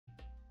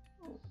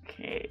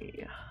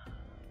Okay.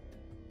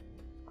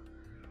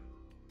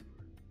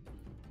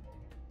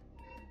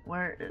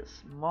 Where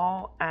is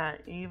Maul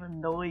at,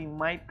 even though he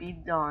might be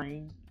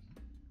dying?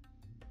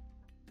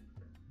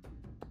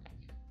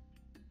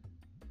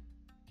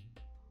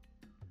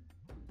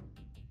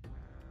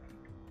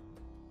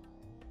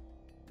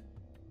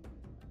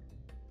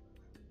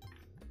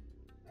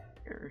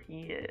 Here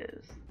he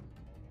is.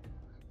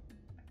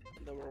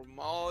 The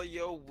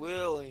Mahlio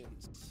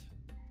Williams.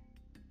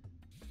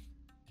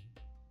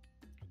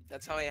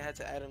 That's how I had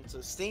to add him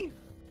to Steam.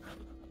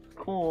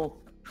 Cool.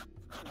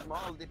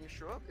 Maul didn't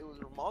show up, it was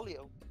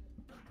Mahlio.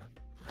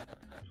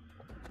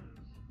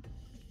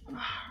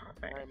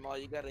 Alright, Maul,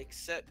 you gotta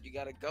accept, you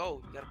gotta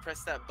go, you gotta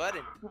press that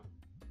button.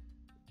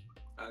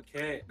 I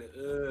can't.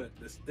 The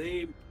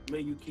Steam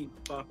menu keeps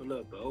popping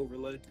up. The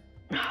overlay.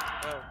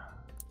 Oh.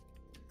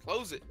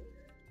 Close it.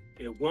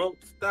 It won't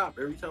stop.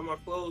 Every time I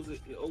close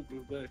it, it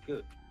opens back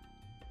up.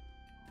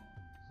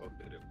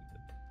 Okay, there we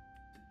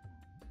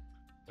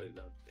go. Wait,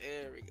 no.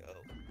 There we go.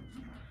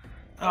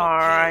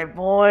 Alright,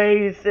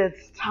 boys,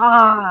 it's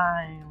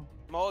time.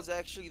 Maul's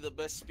actually the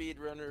best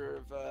speedrunner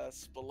of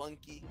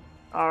Spelunky.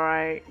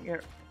 Alright,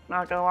 you're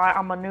not gonna lie,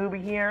 I'm a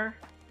newbie here.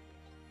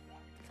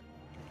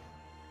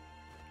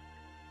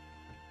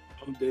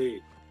 I'm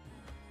dead.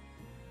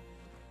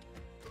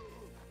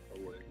 Oh,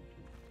 wait.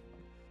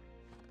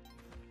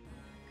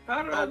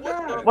 How did I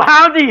die? Well,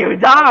 how do you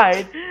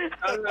die?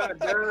 How did I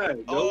die?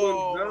 No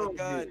Oh one's my down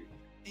god. here.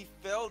 He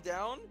fell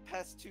down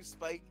past two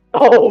spikes.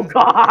 Oh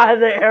god,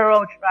 the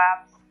arrow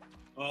traps.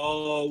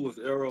 Oh, it was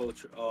arrow.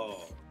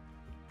 Oh.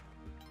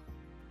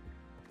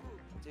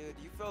 Dude,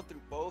 you fell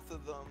through both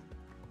of them.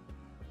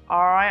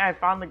 Alright, I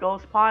found the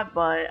ghost pot,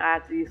 but I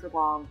had to use the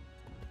bomb.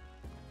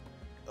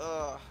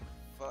 Ugh,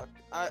 fuck.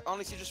 I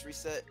honestly just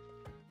reset.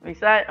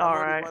 Reset? I'm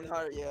already Alright. one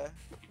heart, yeah.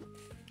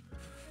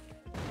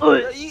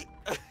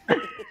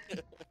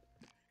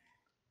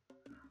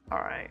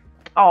 Alright.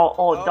 Oh,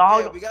 Okay,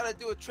 dog. we gotta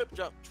do a trip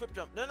jump. Trip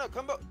jump. No,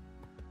 come back.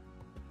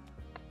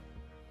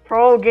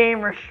 Pro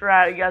gamer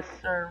strat, yes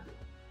sir.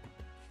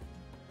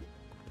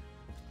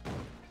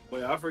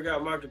 Wait, I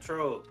forgot my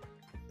control.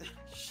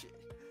 Shit.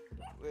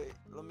 Wait,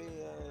 let me,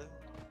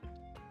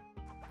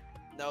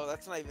 No,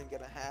 that's not even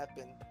gonna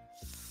happen.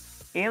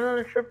 Game of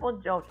the triple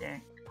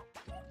joking.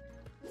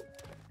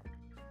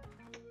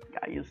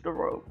 Gotta use the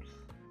ropes.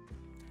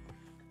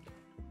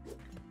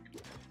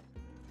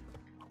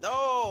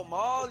 No,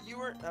 Maul, you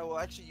were. Oh, well,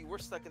 actually, you were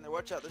stuck in there.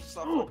 Watch out, there's a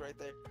soft hook right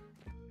there.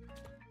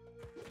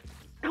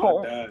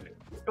 Oh. I died.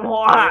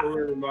 What?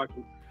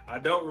 I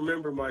don't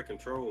remember my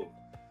control.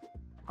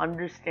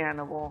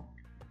 Understandable.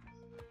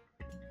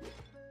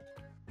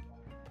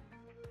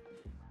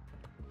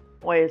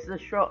 Wait, is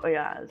this show? Oh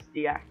yeah, it's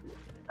deactivated.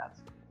 That's.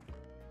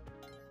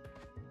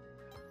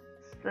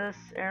 Is this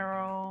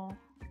arrow?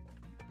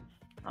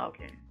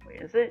 Okay.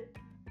 Wait, is it?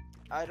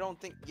 I don't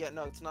think. Yeah,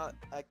 no, it's not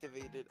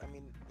activated. I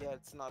mean, yeah,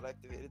 it's not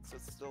activated, so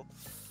it's still.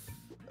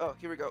 Oh,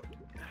 here we go.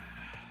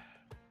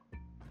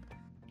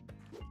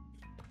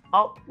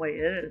 Oh, wait,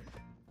 it is.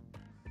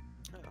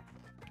 Oh.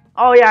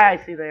 Oh yeah, I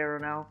see the arrow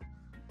now.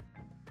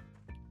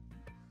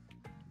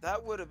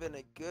 That would have been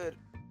a good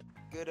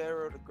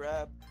arrow to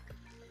grab.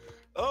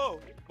 Oh,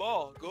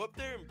 Ball, go up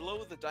there and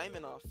blow the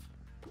diamond off.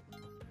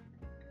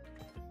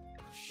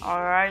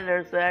 Alright,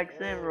 there's the exit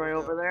There we right go.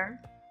 over there.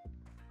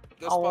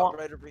 Go Oh, spot well.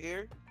 right over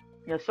here.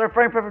 Yes, sir.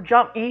 Frame perfect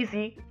jump,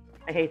 easy.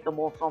 I hate the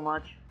wall so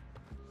much.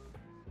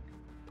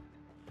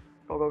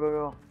 Go, go, go,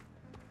 go.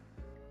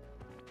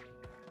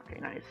 Okay,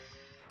 nice.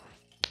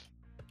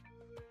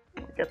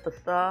 Get the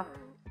stuff.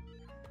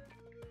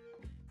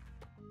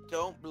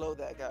 Don't blow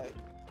that guy.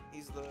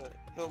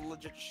 He'll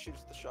legit shoot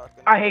the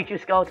shotgun. I hate you,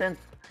 skeleton.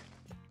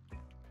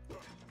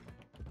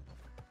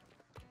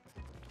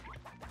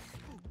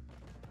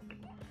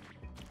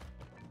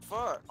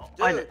 Fuck,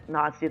 I dude. did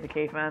not see the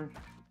caveman.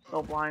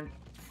 So blind.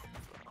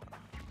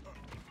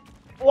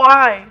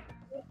 Why?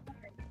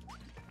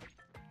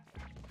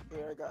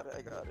 Here, I got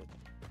it.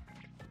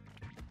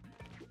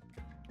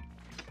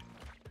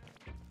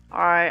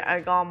 Alright, I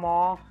got them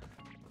all.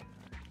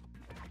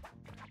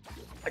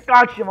 I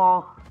got you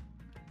all.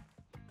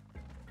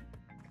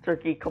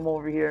 Turkey, come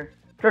over here.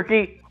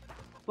 Turkey,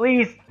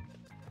 please.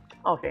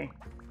 Okay.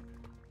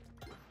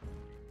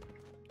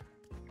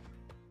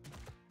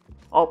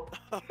 Oh.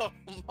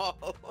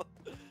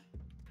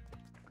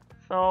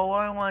 So what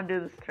do I want to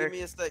do this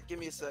turkey? Give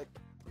me a sec.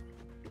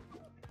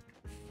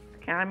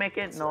 Can I make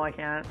it? No, I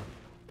can't.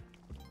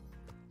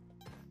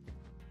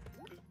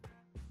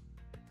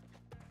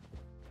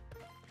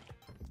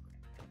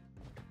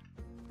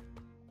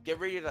 Get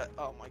ready to,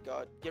 oh my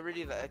god. Get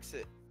ready to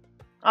exit.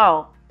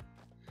 Oh,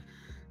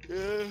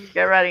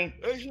 get ready.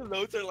 Actually,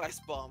 no, it's our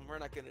last bomb.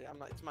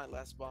 It's my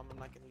last bomb. I'm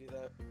not gonna do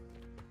that.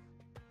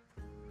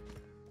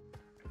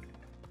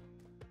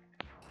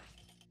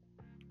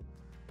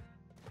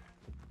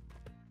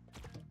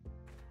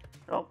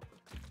 Oh,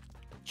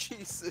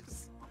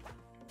 Jesus.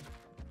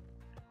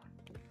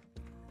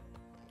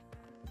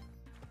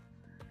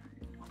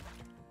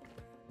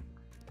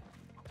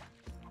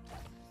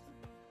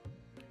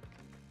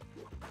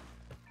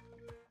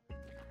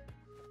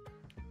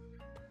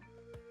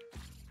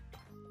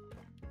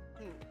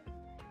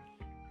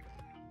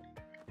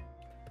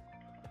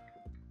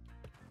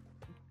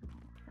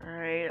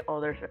 Alright, oh,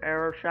 there's an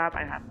arrow trap.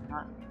 I have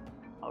not.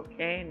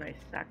 Okay, nice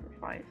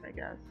sacrifice, I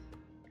guess.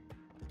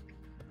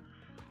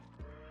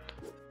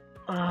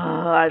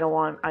 I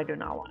do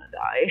not want to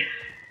die.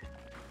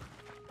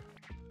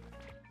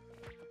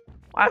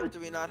 What? Do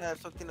we not have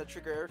something to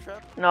trigger air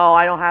trap? No,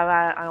 I don't have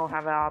that. I don't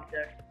have that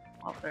object.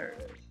 Oh, there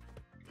it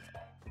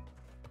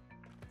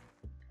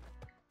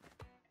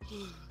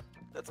is.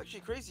 That's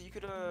actually crazy. You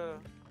could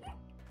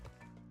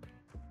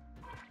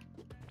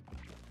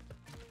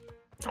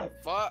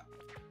fuck.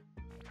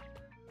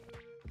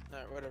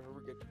 Alright, whatever,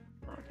 we're good.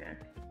 Okay.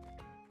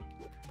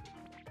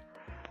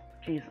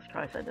 Jesus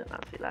Christ, I did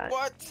not see that.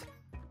 What?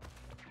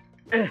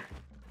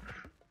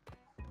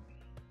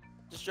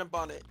 Just jump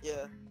on it,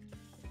 yeah.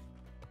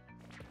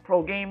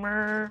 Pro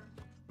gamer.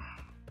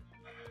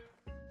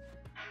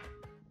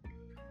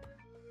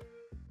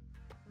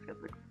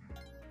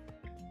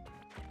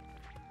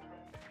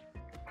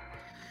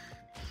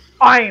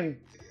 I'm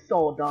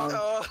so done.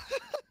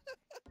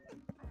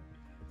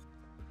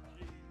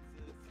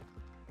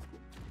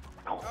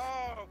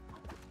 Oh.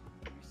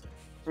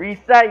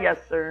 Reset, yes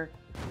sir.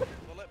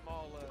 We'll let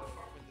Maul win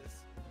this.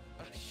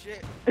 Oh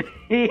shit.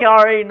 He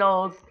already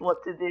knows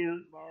what to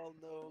do. Maul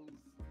knows.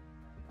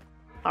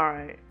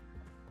 Alright.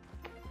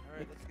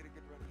 Alright, let's get a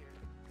good run here.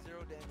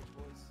 0 damage,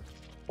 boys.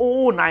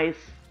 Oh, nice.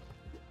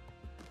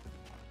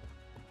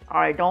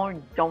 Alright,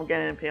 don't get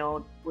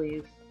impaled,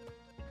 please.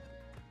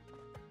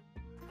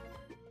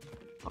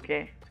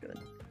 Okay, it's good.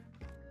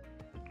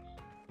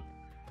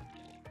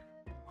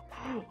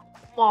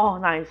 Oh,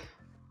 nice.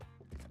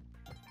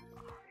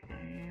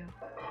 Okay.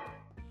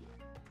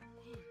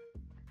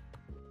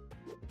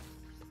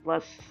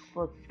 Let's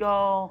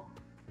go.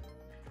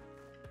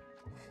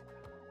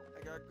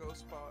 I got ghost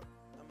spot.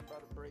 I'm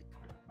about to break.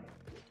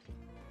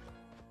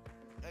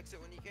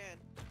 Exit when you can.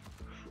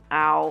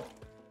 Ow.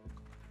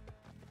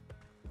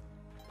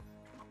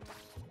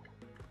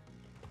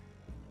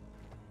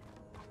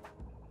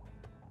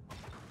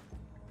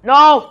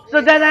 No! It's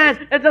a dead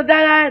end! It's a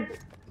dead end!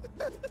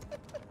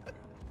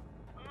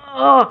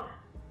 Ugh.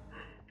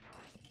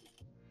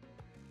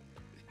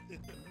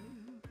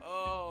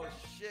 Oh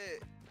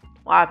shit.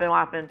 What happened? What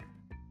happened?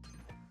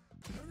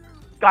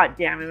 God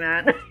damn it,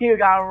 man. You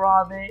gotta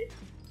rob it.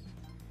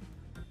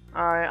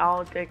 Alright,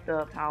 I'll take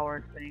the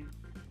powered thing.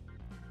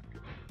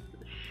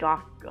 The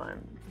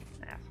shotgun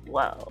as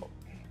well.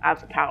 I have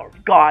the power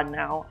of God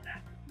now.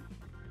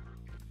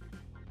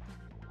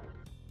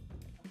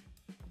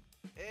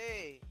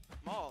 Hey,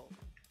 Maul,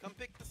 come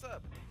pick this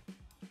up.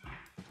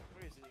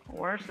 Where is he?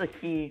 Where's the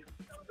key?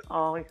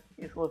 Oh,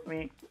 he's with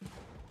me.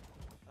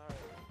 Alright,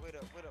 wait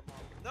up,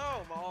 Maul.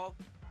 No, Maul!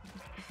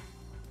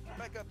 Come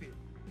back up here.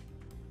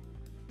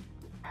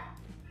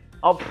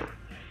 Oh, pfft.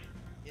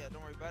 Yeah,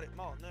 don't worry about it.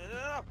 Maul,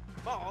 no.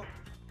 Maul!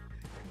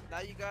 Now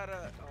you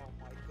gotta. Oh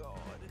my god.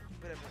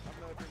 Whatever, I'm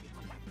gonna bring it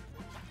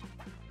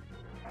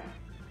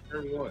to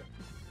you. Turn what?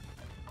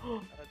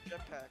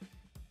 Jetpack.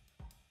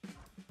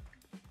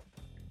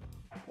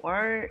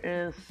 Where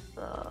is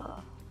the...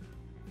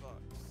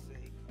 Fuck's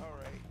sake.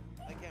 Alright,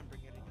 I can't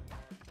bring anything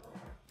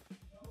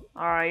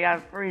more. Alright, yeah,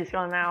 freeze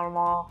gun now,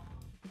 Maul.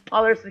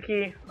 Oh, there's the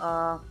key.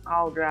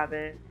 I'll grab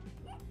it.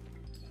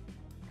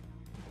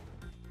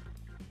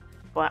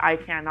 But I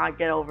cannot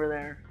get over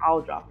there.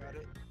 I'll drop Got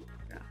it. it.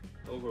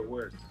 Yeah. Over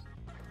where? To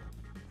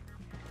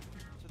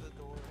the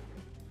door.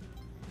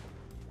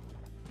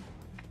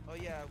 Oh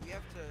yeah, we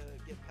have to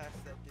get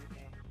past that dude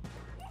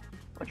now.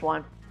 Which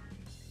one?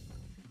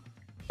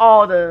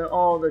 Oh,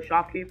 the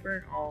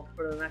shopkeeper. Oh,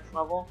 for the next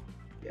level.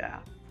 Yeah.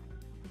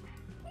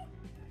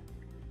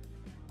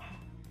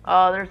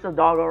 There's the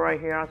doggo right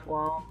here as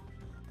well.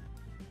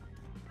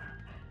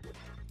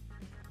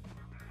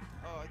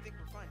 Oh, I think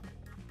we're fine.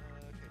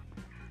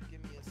 Okay.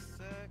 Give me a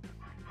sec.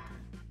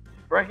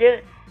 Break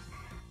it.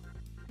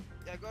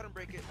 Yeah, go ahead and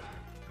break it.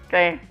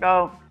 Okay,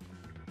 go.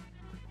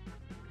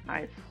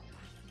 Nice.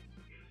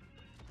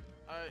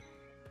 Alright.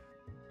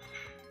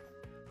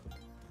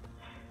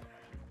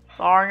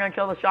 Sorry, I'm gonna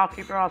kill the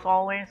shopkeeper as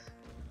always.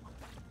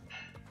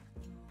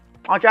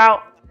 Watch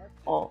out!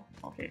 Oh,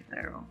 okay,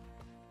 there we go.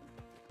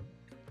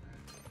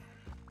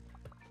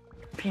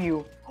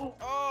 Pew.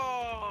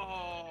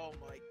 Oh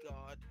my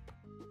god.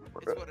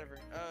 It's whatever.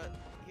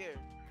 Here.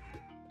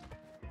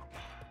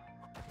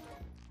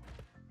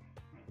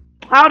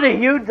 How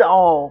did you do?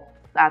 Oh,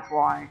 that's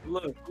why.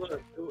 Look,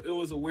 it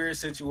was a weird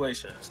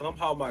situation.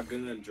 Somehow my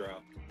gun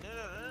dropped.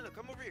 No.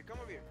 Come over here. Come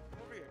over here.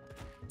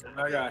 And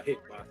I got hit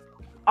by.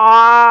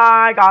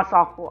 I got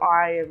soft.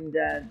 I am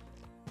dead.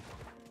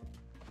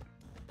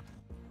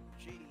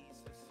 Jesus.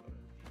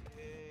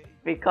 Yay.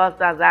 Because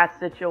of that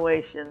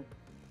situation.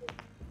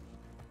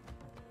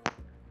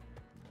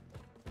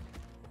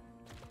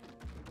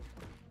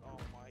 Oh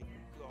my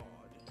god.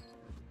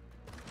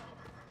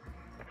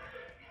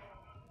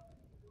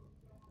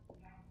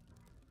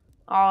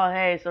 Oh,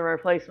 hey, it's a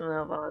replacement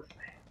of us.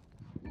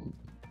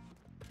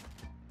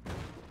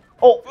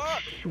 Oh!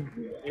 Fuck!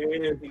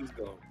 And he's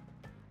gone.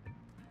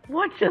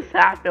 What just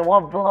happened?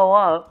 What blew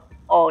up?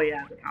 Oh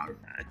yeah, the power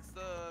pad. It's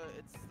the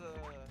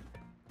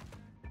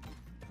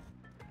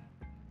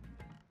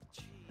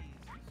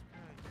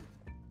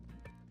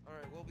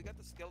we got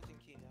the skeleton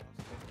key now.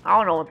 So. I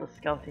don't know what the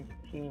skeleton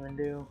can even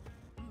do.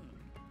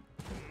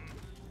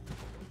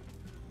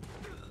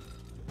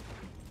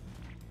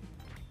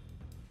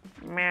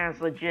 Man,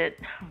 it's legit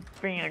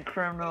being a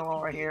criminal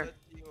over here. Let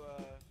you,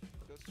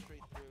 go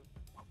straight through.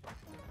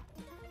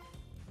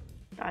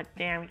 God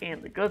damn,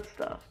 getting the good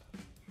stuff.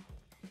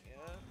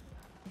 Yeah.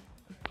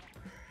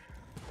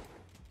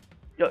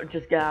 Yo,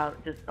 just get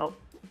out. Just oh.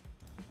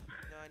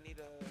 No, I need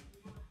a.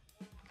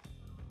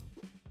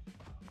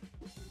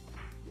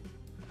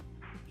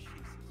 Jesus.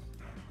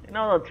 You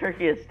know the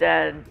turkey is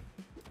dead.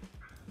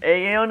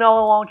 Hey, you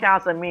know it won't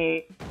count as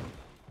meat.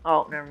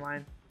 Oh, never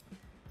mind.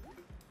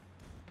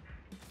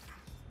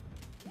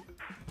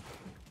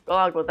 Good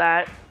luck with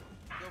that.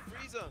 Go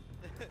freeze him.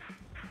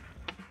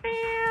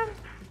 Man.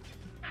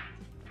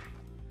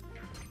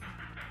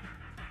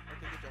 Okay,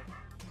 good job.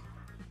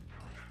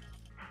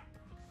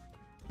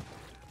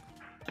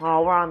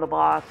 Oh, we're on the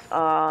boss.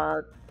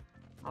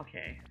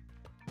 Okay.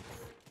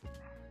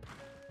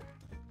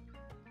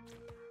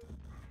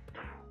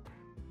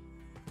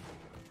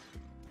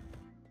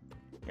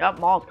 Yep,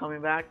 Maul's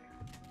coming back.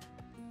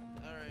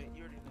 Alright,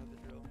 you already know the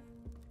drill.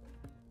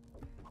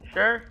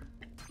 Sure?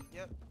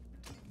 Yep.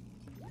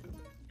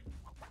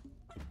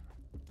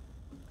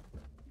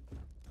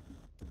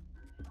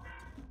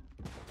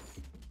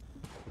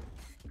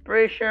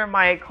 Pretty sure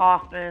my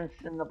coffin's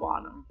in the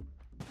bottom.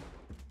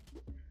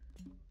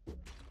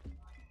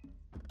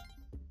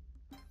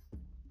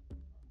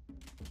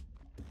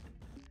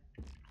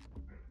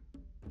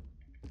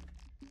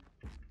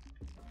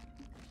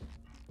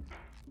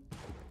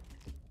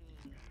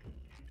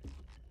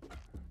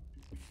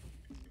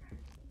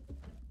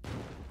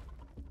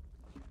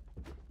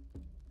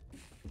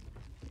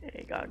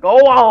 You gotta go.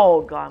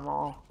 Oh, God,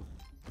 Maul.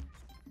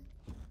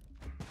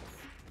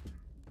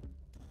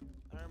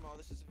 Alright, Maul,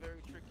 this is a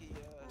very tricky,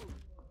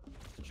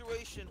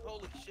 situation.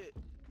 Holy shit.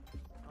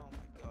 Oh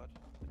my god.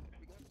 Okay,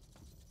 we got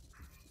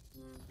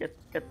it.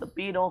 Get the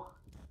beetle.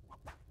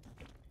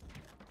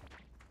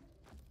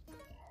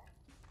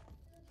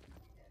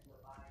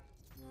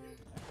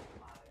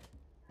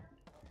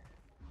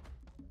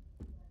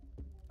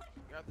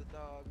 Grab the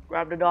dog.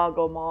 Grab the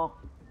doggo, Maul.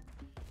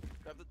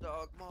 Grab the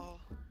dog, Maul.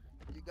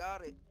 You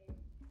got it.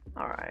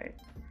 Alright.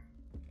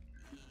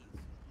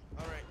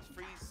 Alright,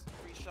 freeze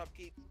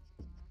shopkeep.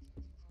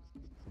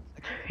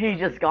 He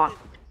just got.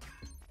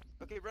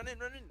 Okay, run in.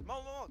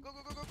 Maul, go,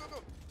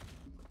 go.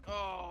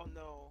 Oh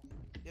no.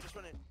 Yeah, just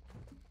run in.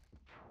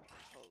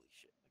 Holy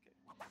shit,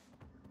 okay.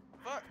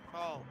 Fuck,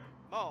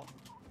 Maul.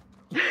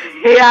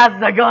 He has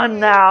the gun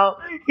now.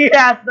 He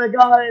has the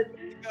gun.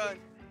 Gun.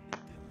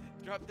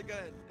 Drop the gun.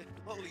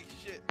 Holy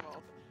shit,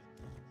 Maul.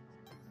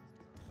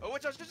 Oh,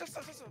 watch out, just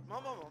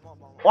Maul.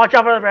 Watch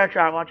out for the bear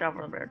trap. Watch out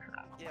for the bear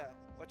trap. Yeah,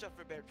 watch out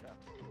for bear trap.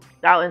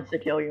 That'll insta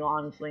kill you,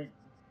 honestly.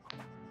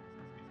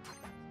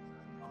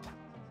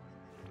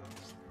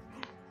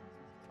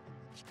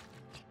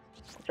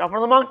 Watch out for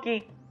the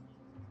monkey.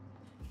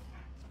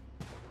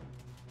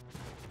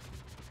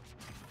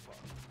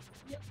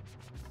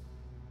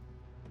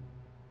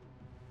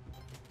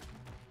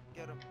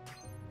 Get him.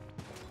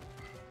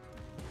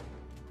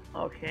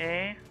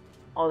 Okay.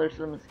 Oh, there's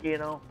the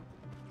mosquito.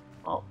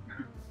 Oh.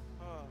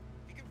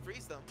 You can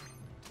freeze them.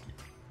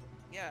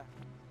 Yeah.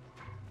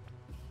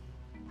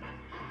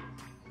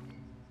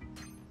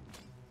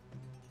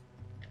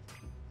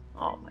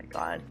 Oh my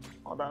god.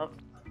 Hold up.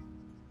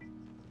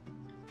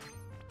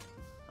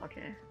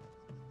 Okay.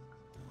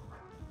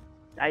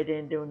 I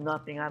didn't do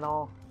nothing at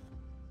all.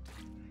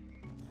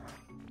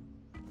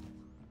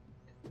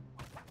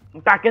 I'm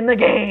back in the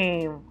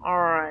game!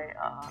 Alright,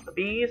 the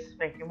bees,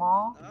 thank you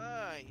all.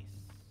 Nice.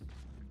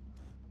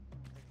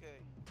 Okay.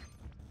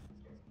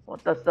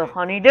 What does the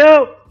honey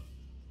do?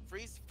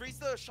 Freeze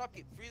the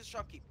shopkeep.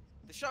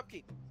 The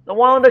shopkeep. The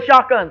one with the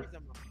shotgun. Freeze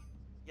them all.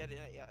 Yeah.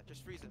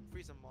 Just freeze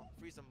them all.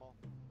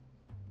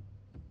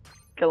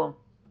 Kill him.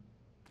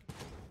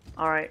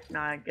 Alright,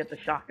 now I get the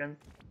shotgun.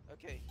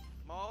 Okay.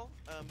 Maul,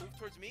 move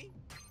towards me.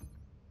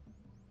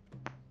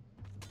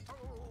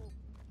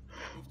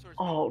 Move towards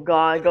Oh me.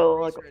 god, Get go a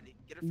luck. freeze ready.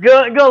 Get a freeze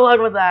ready. Good luck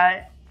with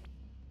that.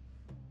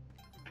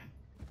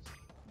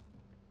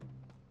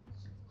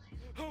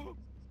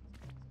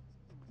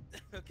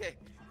 Okay.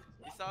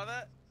 You saw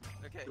that?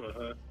 Okay.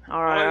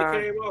 Alright. Oh,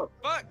 he came up.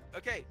 Fuck!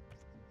 Okay.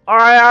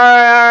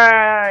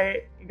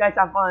 Alright. You guys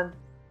have fun.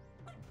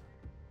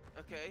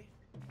 Okay.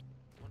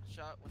 One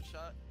shot.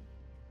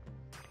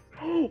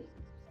 Okay.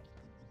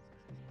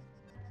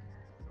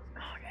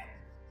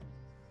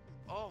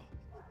 Oh.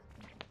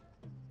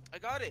 I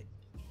got it.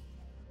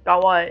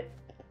 Got what?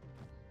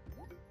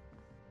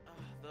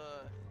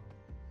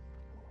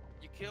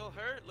 You kill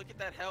her? Look at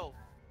that health.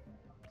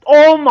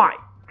 Oh my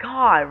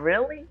god,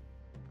 really?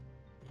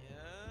 Yeah.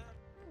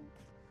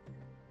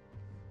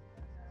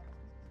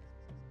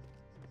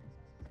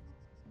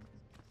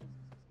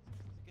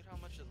 Look at how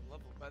much is the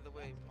level. By the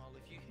way, Maul,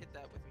 if you hit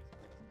that with me,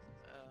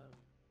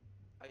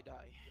 I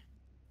die.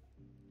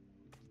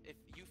 If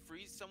you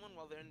freeze someone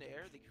while they're in the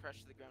air, they crash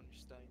to the ground and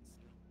just die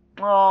instantly.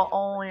 Well, Yeah,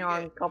 only you on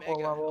a get couple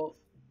mega levels. health.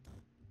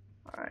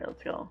 Alright,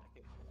 let's go.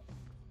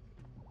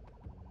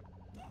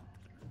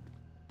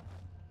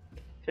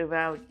 Too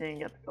bad we didn't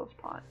get the ghost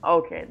pot.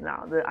 Okay,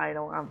 now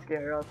I'm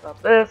scared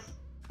of this.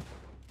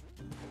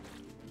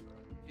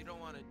 You don't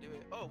want to do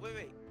it. Oh,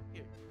 wait.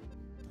 Here.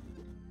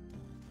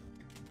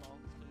 Oh,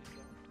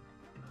 please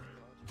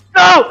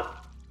don't. No!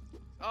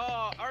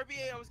 Oh,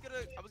 RBA, I was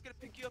gonna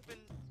pick you up and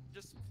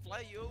just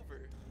fly you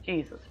over.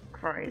 Jesus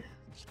Christ.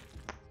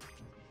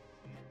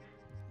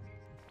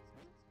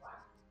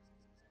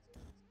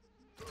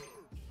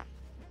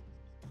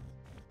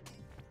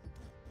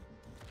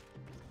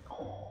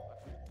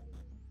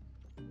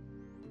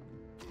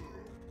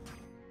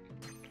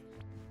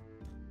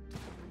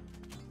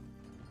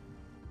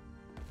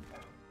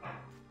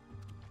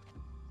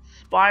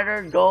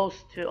 Spider goes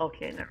to.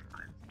 Okay, never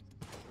mind.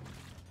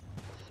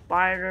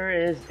 Spider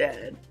is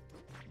dead.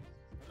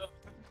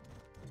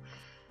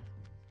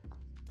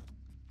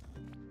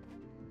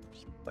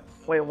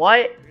 Wait,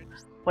 what?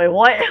 Wait,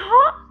 what?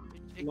 Huh?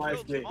 It Life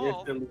killed did them all.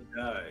 instantly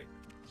die.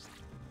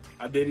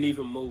 I didn't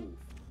even move.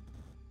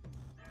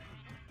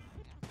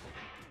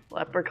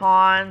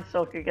 Leprechaun,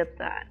 so could get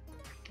that.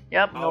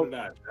 Yep, How no. did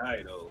I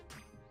die though?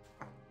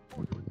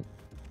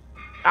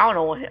 I don't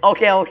know what.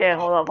 Okay, hold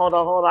up.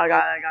 I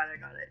got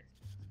it.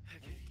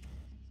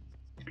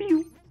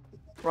 Pew.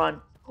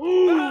 Run.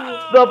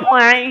 The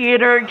plant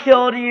eater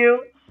killed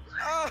you.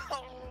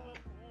 Oh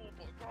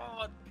my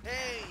god.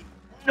 Hey.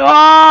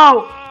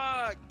 No!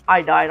 Fuck.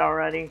 I died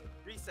already.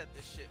 Reset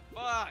this shit.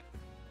 Fuck.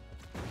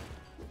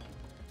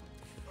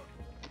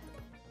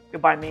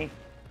 Goodbye, me.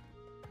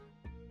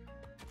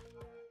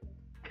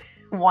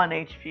 1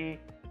 HP. 1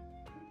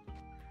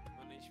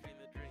 HP in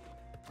the dream.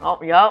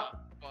 Oh, yep.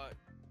 But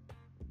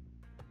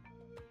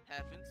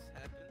happens.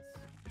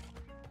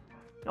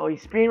 Oh,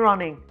 he's speed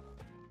running.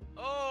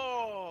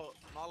 Oh,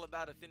 I'm all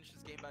about to finish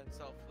this game by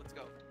himself. Let's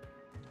go.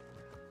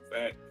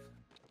 Fact.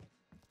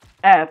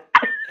 F.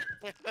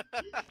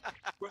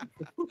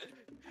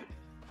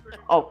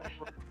 Oh. Oh my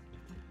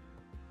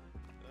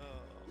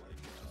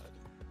god.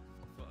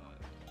 Fuck.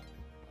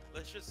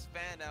 Let's just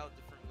fan out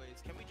different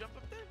ways. Can we jump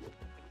up there? Can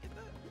we get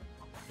that?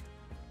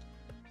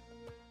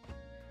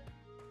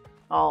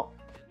 Oh.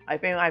 I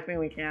think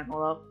we can.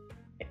 Hold up.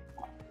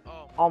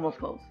 Oh, my Almost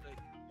god. close.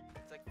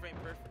 It's like frame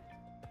perfect.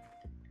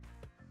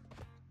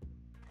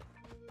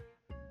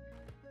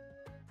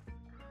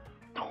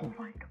 Oh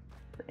my god.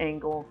 The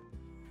angle.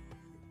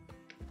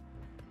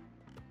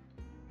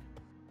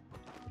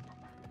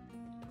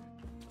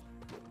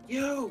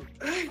 Yo,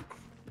 hey.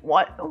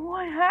 What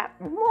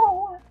happened?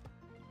 Whoa,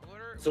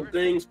 what? Some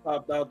things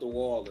popped out the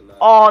wall and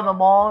Oh, the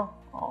mall?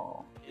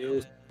 Oh. it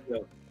was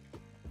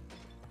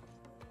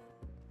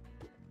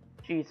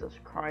Jesus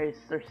Christ,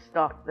 they're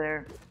stuck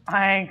there.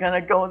 I ain't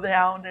gonna go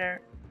down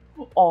there.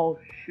 Oh,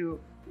 shoot.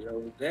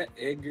 that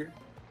Edgar,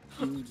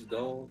 huge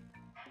dog.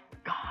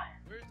 God.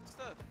 Where's the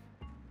stuff?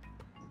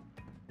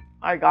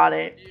 I got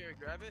it. Here,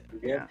 grab it.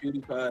 Yeah,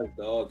 PewDiePie's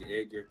dog,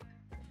 Edgar.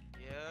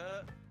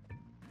 Yeah.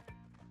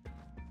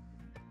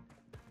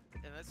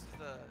 And this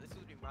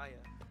would be Maya.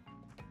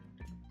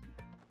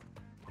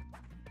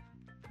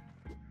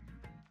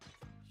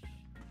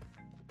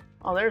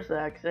 Oh, there's the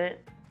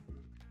exit.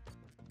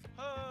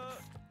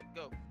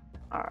 Go.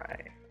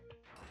 Alright.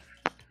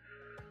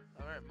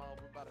 Alright, Mom,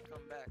 we're about to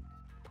come back.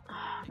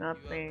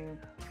 Nothing.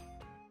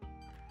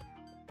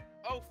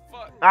 Oh,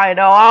 fuck. I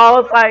know, I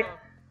was like...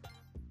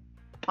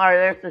 Alright,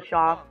 there's the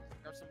shop.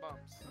 Grab some bombs.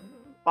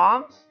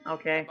 Bombs?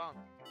 Okay. Bomb.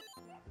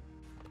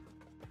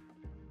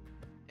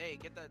 Hey,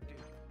 get that dude.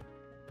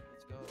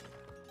 Let's go.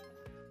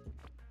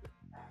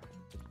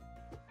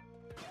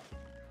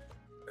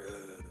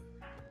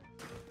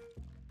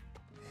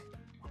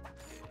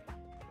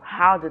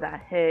 How did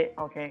that hit?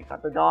 Okay,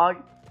 got the dog.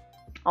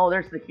 Oh,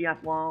 there's the key as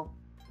well.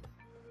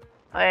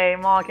 Hey,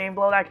 Mom, can you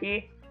blow that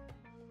key?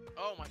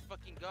 Oh my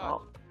fucking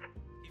god. Oh.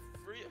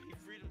 He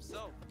freed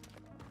himself.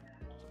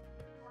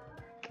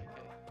 Okay,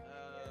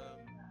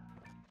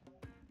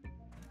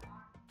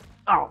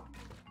 Oh.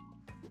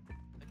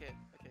 okay,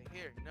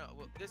 here. No,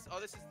 well, this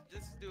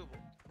is doable.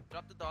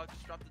 Drop the dog,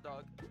 just drop the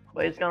dog.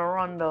 But it's gonna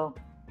run though.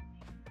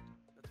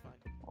 That's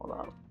fine. Hold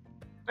up.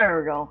 There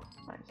we go.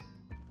 Nice.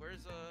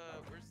 Where's the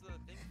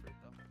thing for it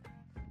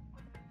though?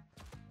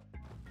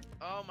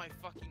 Oh my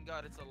fucking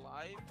god, it's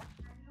alive?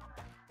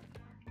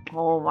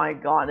 Oh my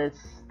god, it's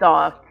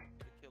stuck.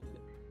 Kill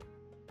it.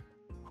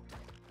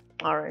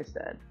 Alright, it's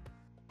dead.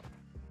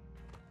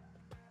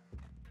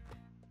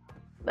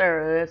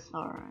 There it is.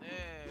 Alright.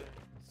 Yeah,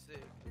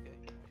 sick. Okay.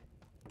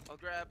 I'll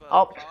grab a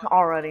Oh, dog.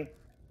 already.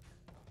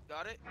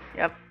 Got it?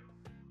 Yep.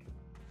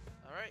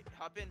 Alright,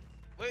 hop in.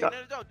 Wait, Go. no,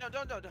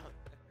 don't.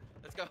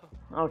 Let's go.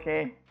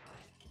 Okay.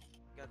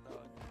 Got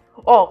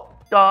dog. Oh,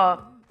 duh.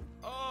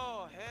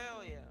 Oh,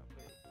 hell yeah.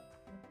 Wait.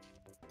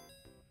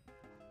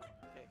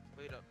 Okay,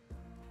 wait up.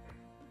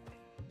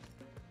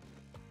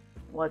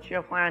 What's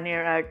your plan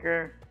here,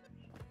 Edgar?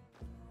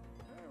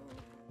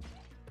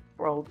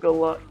 Bro, good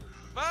luck.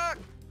 Fuck!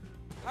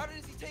 How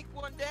does he take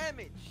 1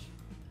 damage?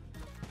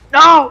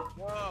 No!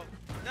 Whoa.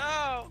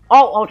 No!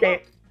 Oh,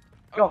 okay.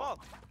 Oh, Go. Mom,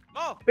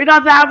 Oh! He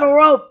doesn't have a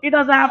rope! He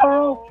doesn't have a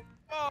rope!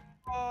 Oh,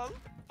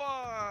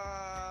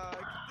 fuck,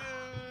 dude.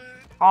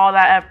 All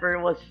that effort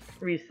was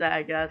reset,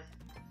 I guess.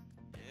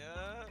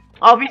 Yeah.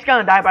 Oh, if he's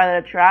gonna die by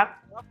the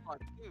trap. Up on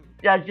you.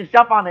 Yeah, just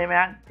jump on it,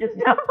 man. Just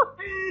jump.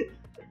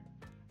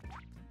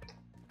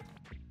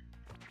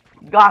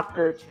 Got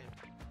this.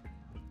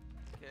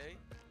 Okay.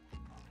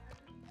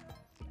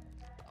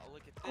 Oh,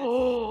 look at this.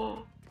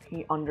 Oh,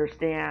 he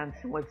understands.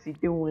 What's he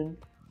doing?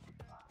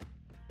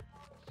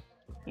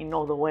 He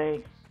knows the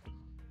way.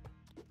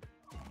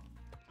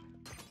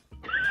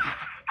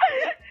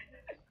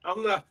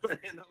 I'm not playing.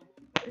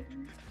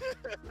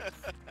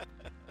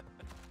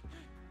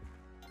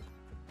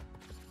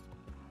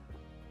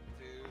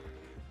 Dude.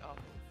 Oh.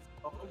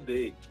 I'm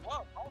big.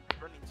 Wow, I'm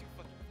running too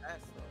fucking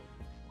fast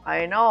though.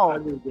 I I know.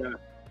 just got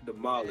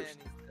demolished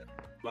Man, he's dead.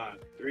 by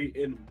 3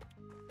 enemies.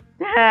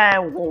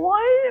 Damn,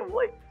 what?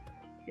 What?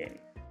 Okay.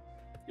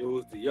 It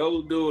was the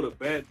yellow dude, a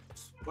bad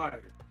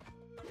spider.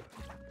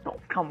 Oh,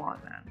 come on,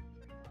 man.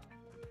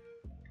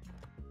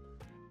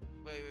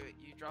 Wait,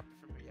 you dropped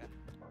it from me, yeah?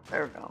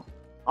 There we go.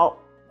 Oh,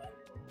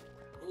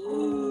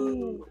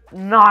 Ooh.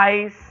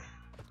 nice.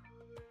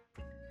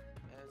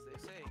 As they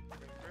say,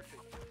 they're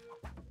perfect.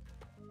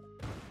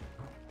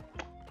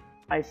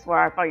 I swear,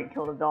 I thought you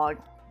killed a dog.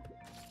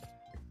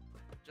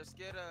 Just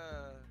get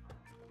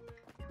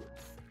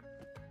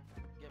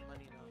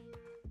money now.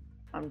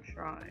 I'm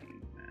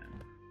trying,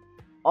 man.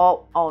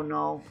 Oh, oh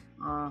no.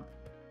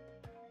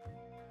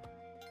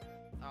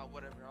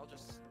 Whatever, I'll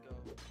just go.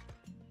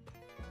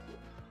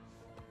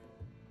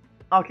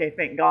 Okay,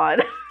 thank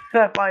God.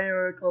 I thought you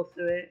were close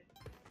to it.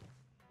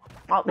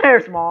 Oh,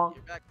 there's Maul.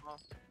 You're back, Mom.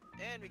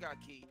 And we got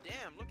key.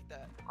 Damn, look at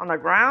that. On the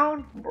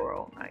ground?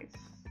 Bro, nice.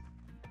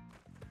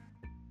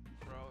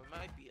 Bro, it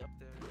might be up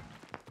there.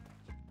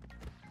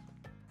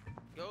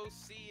 Go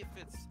see if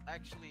it's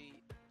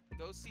actually...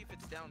 Go see if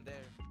it's down there.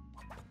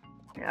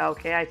 Yeah,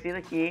 okay, I see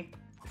the key.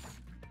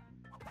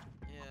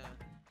 Yeah.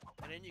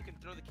 And then you can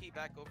throw the key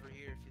back over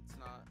here if it's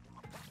not.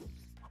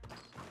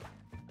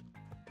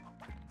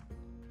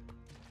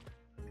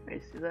 I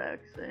see the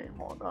exit.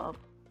 Hold up.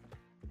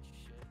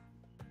 Shit.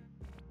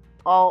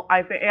 Oh,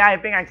 I think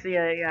I see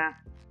it. Yeah,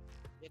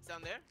 It's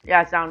down there?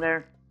 yeah, it's down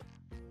there.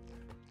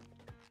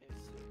 Yes.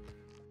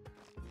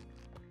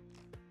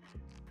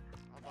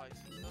 I'll buy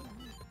some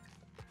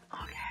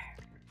stuff. Okay.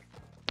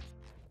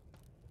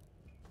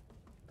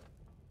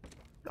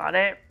 Got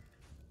it.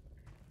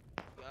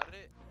 Got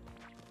it?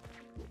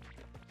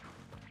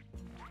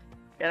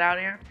 Get out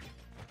of here.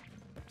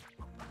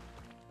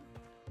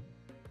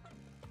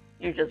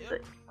 You just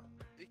Yep.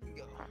 We can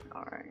go.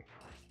 Alright.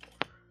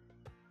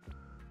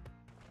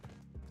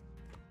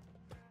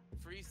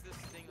 Freeze this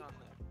thing on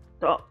there.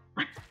 So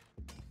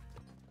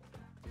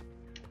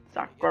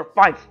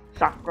sacrifice!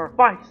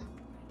 Sacrifice!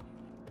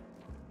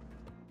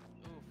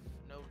 Oof,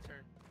 no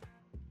turn.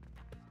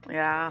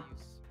 Yeah.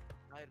 Use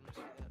items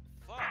for that.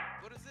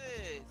 Fuck, what is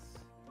this?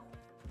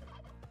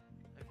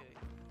 Okay,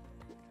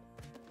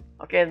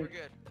 Okay, we're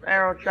good. We're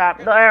arrow good, we're trap.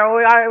 good, The we're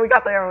arrow, we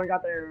got the arrow, we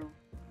got the arrow.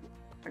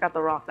 I got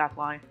the rock, that's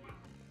why.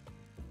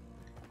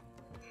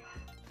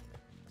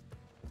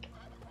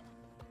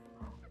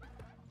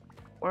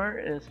 Where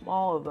is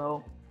Maul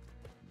though?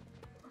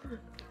 good.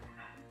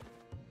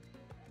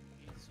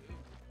 Easy.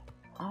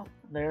 Oh,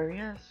 there he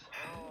is.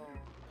 Oh,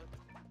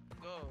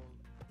 let's go.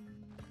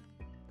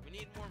 We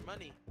need more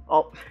money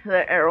Oh,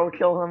 the arrow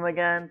killed him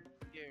again.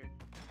 here.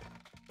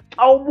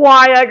 Oh,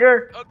 why,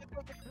 Edgar? Oh, get the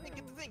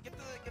thing,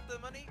 get the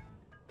money.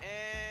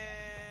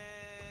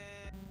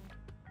 And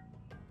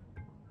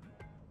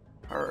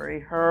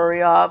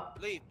Hurry up.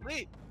 leave.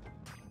 Okay,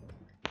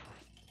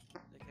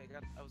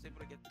 I was able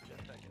to get the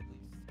jetpack at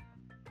least.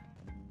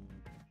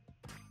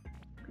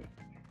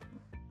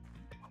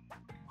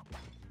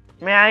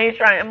 Man,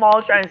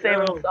 Maul's trying to save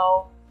No.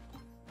 himself.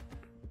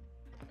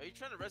 Are you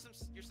trying to res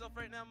yourself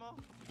right now, Mo?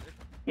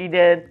 He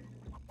did.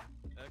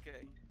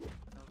 Okay.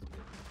 Sounds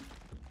good.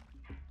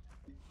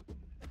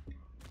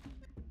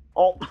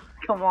 Oh,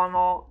 come on,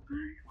 Maul.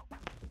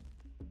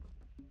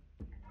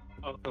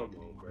 Oh, come on,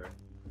 bro.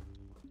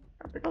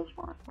 I think that's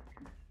fine.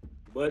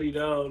 Buddy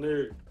down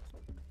there.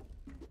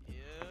 Yeah.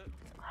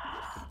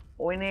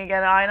 We need to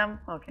get an item?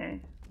 Okay.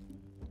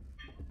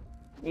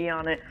 E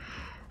on it.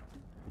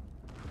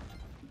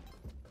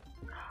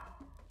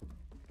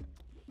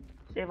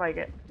 See if I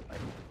get.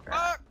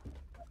 Fuck!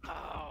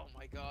 Oh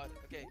my god.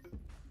 Okay.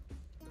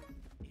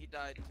 He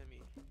died to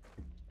me.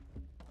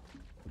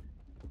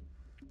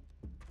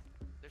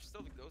 There's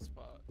still the ghost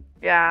spot.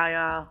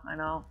 Yeah, I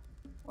know.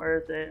 Where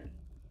is it?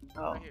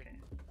 Oh, Right here.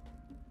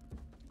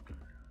 okay.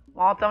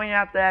 Maul, tell me you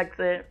have to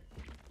exit.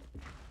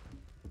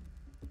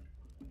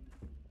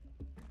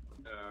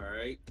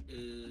 Alright.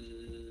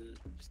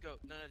 Just go.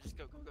 No, just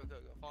go. Go.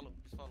 Follow.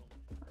 Just follow.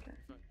 Okay.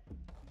 Fine.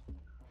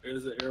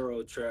 There's an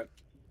arrow trap.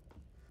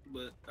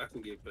 But I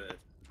can get past.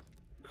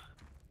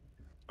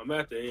 I'm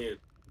at the end.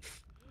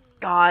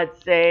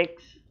 God's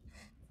sakes.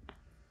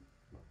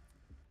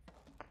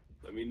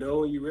 Let me know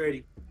when you're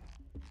ready.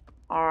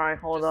 Alright,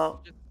 hold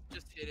up.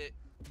 Just hit it.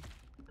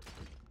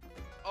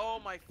 Oh, Oh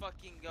my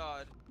fucking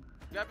god.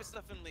 Grab his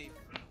stuff and leave.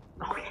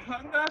 I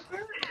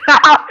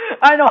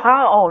know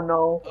how. Oh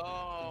no.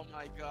 Oh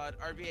my god.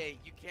 RBA,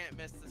 you can't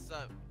mess this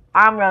up.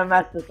 I'm gonna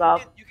mess this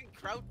up. You can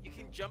crouch, you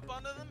can jump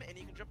onto them, and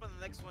you can jump on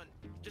the next one.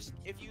 Just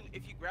if you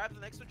grab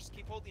the next one, just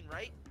keep holding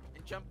right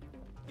and jump.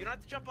 You don't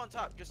have to jump on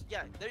top. Just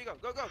yeah, there you go.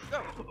 Go go go.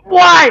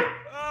 Why?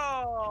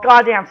 Oh.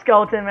 Goddamn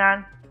skeleton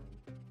man.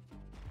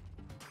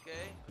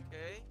 Okay,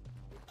 okay.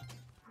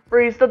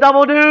 Freeze the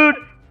double dude.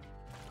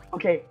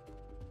 Okay.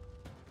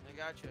 I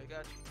got you. I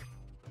got you.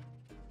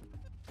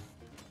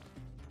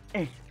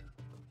 Eh.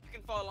 You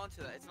can fall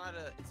onto that. It's not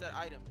a. It's an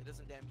item. It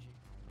doesn't damage you.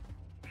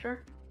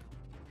 Sure.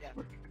 Yeah.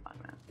 God,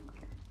 man.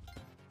 Okay.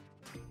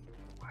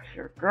 Where's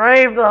your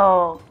grave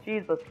though?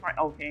 Jesus Christ.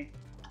 Okay.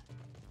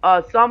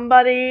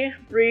 Somebody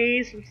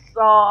freeze. We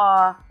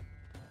saw.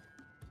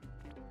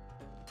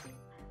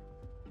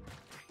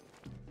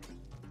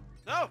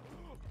 No.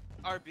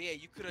 RBA,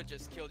 you could have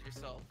just killed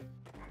yourself.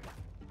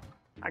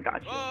 I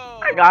got you. Whoa.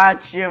 I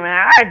got you,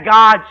 man. I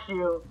got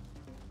you.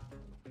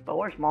 But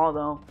where's Maul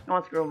though? No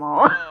one screw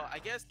Maul. Oh, I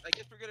guess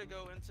we're gonna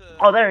go into.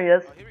 Oh, there he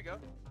is. Oh, here we go.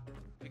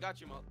 We got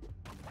you, Maul.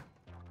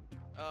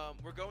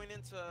 We're going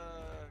into.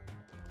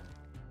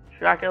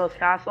 Dracula's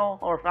castle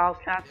or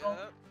Faust's castle.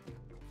 Yep.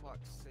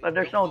 Fuck's sake. But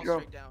there's Don't no fall drill.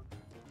 straight down.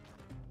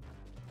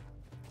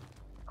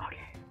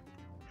 Okay.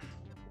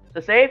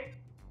 The safe?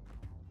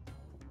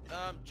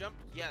 Jump.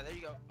 Yeah, there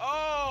you go.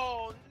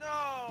 Oh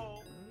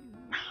no!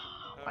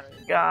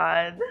 Alright.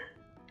 God.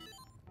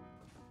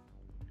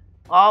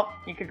 Oh,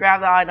 you can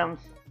grab the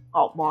items.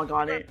 Oh, Maul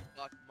got it.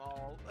 Fuck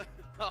Maul.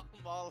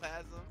 Maul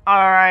has them.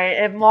 Alright,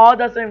 if Maul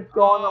doesn't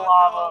go in the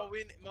lava.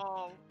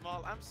 No,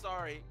 Maul, I'm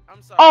sorry.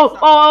 I'm sorry. Oh,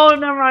 Stop. oh,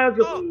 never mind.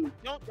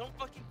 Don't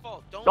fucking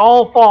fall.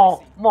 Don't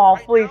fall. Maul,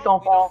 Right please now,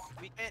 don't fall.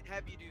 We can't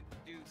have you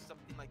do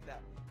something like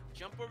that.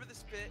 Jump over the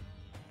spit.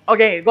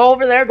 Okay, go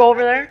over there, go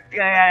over there.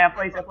 Yeah,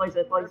 place it.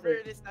 Wherever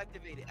it is,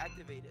 activate it.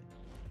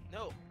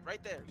 No,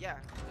 right there. Yeah.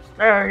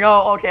 There we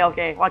go.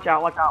 Okay. Watch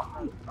out.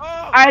 Oh,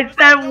 I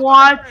said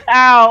watch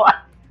out.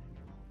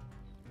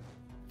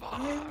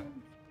 Fuck.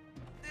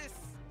 This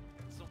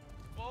some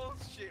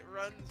bullshit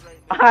runs right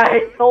now.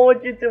 I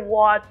told you to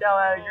watch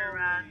out, Edgar,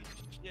 man.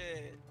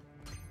 Shit.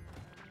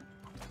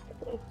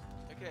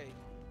 Okay,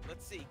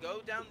 let's see.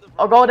 Go down the.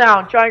 Oh, go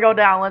down. Try and go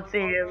down. Let's see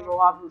if the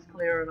lava's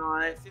clear or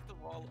not. Yeah, see if the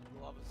lava's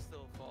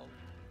still falling.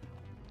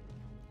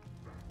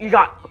 You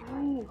got.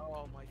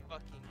 Oh my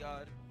fucking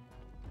god.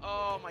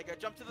 Oh my god.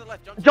 Jump to the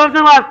left. Jump to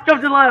the left.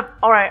 Jump to the left.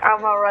 All right,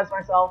 I'm gonna rest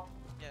myself.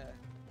 Yeah.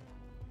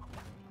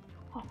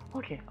 Oh,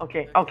 okay.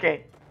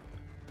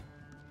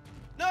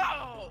 No!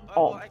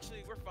 Oh. Well,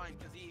 actually, we're fine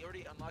because he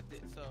already unlocked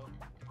it. So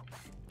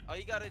all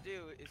you gotta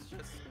do is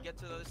just get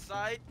to the other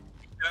side.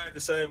 The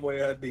same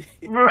way I did.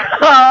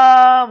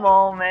 Bruh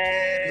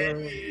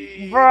moment.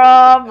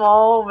 Bruh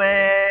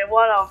moment.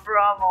 What a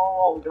bruh moment.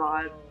 Oh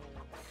god.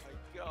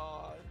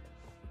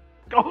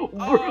 Oh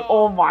my god.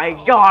 Oh my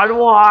god,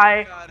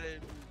 why? Got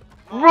it.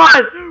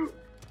 Run!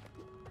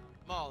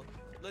 Maul,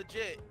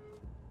 legit.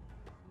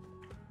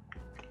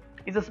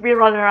 He's a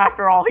speedrunner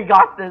after all, he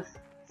got this.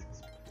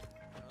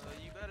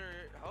 You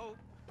better hope.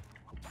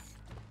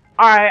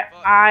 Alright,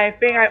 I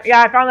found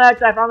the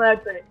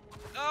exit,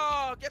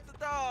 Oh, get the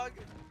dog!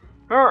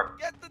 Her.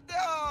 Get the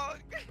dog!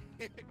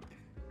 The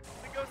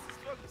ghost is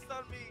focused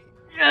on me.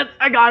 Yes,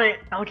 I got it.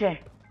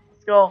 Okay,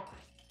 let's go.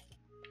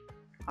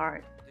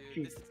 Alright.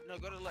 Dude, no,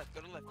 go to the left,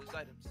 there's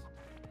items.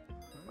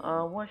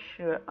 What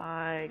should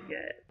I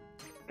get?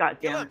 God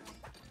damn it.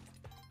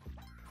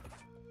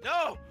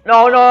 No!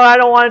 No, I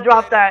don't want to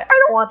drop that. I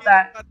don't want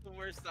that. That's the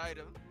worst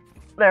item.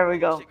 There we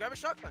go. Shit, grab a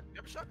shotgun.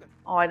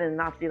 Oh, I did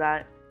not see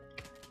that.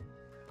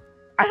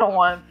 I don't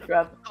want to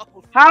grab.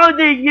 How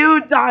did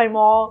you die,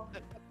 Maul?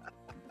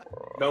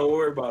 Don't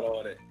worry about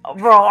all that.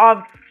 Bro,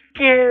 I'm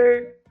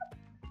scared.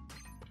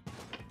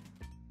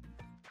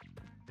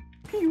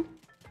 Pew.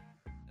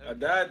 I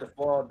died to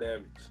fall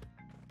damage.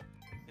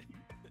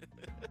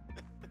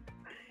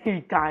 He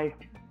died.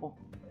 Oh.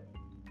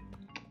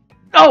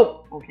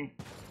 Oh! Okay.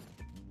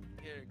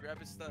 Here, grab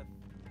his stuff.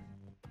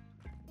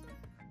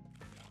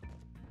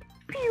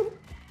 Pew.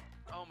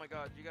 Oh my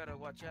god, you gotta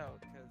watch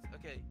out, cause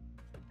okay.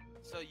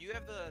 So you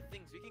have the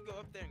things. We can go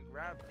up there and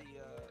grab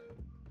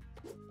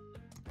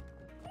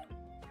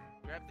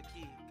the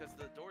key, cause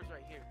the door's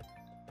right here.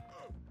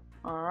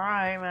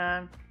 Alright,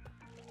 man.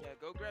 Yeah,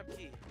 go grab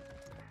key.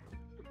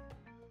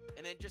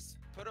 And then just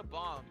put a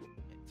bomb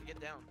to get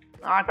down.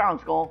 I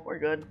found Skull. We're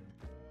good.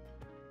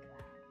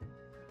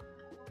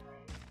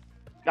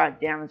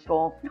 God damn it,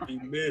 Skull. He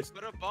missed.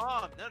 Put a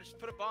bomb. No, just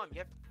put a bomb. You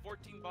have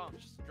 14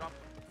 bombs. Just drop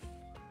them.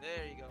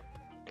 There you go.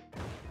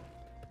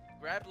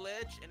 Grab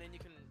ledge, and then you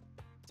can.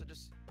 So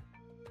just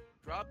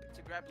drop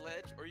to grab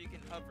ledge, or you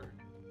can hover.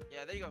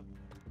 Yeah, there you go.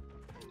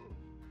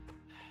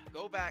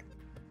 Go back.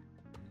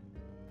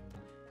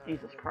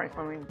 Jesus Christ,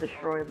 let me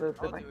destroy this.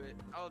 I'll do it.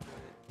 I'll do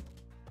it.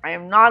 I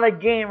am not a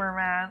gamer,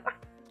 man.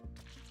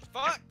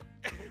 Fuck!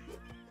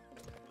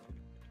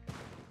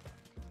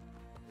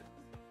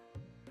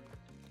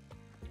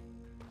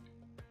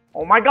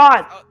 Oh my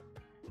god! Oh,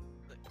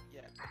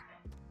 yeah.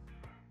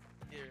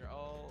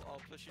 I'll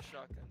push your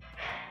shotgun.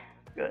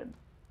 Good.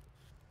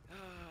 Oh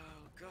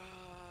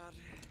God.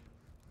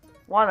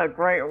 What a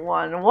great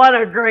one. What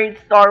a great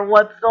start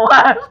whatsoever.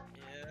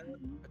 Yeah.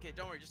 Okay,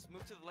 don't worry. Just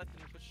move to the left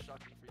and push your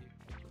shotgun for you.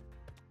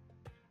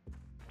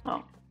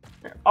 Oh.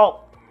 There.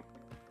 Oh. Oh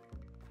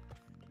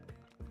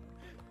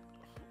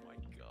my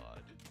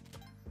God.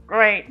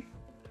 Great.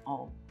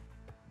 Oh.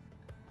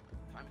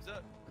 Time's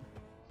up.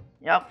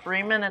 Yep,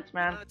 3 minutes, You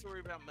man. don't have to worry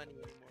about money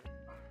anymore.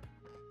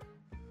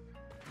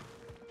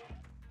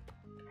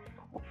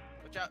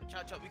 Watch out,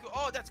 watch out. We go.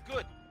 Oh, that's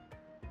good.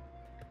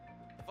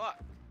 Fuck.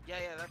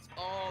 Yeah, that's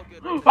all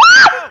good. Right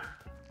there.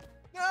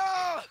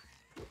 No!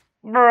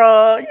 No!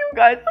 Bruh, you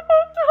guys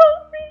supposed to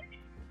help me.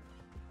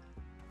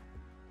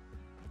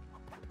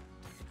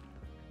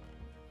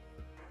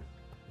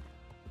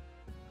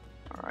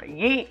 Alright,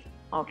 yeet.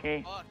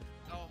 Okay. Fuck.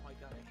 Oh my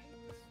God, I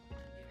hate this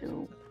game Dude.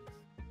 sometimes.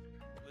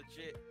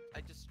 Legit, I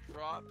just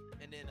drop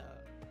and then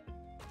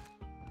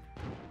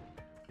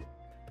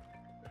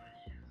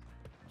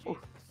Jesus.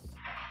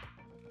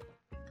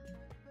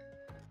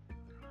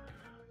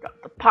 Got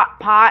the hot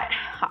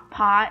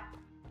pot.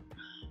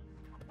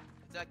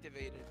 It's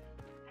activated.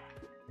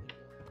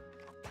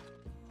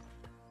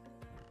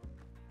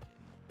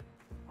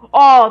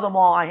 Oh, the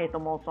mall. I hate the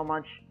mall so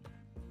much.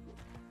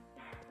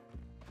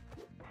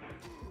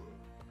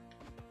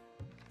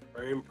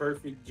 Frame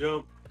perfect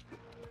jump.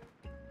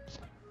 Are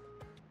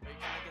you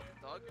trying to get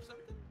the dog or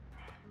something?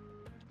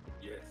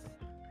 Yes.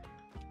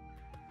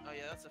 Oh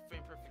yeah, that's a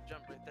frame perfect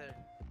jump right there.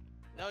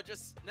 No,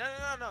 just no,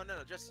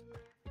 just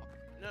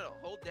no.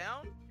 Hold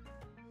down.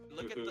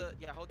 Look at the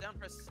hold down.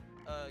 Press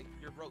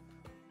your rope.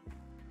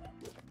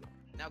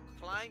 Now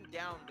climb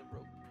down the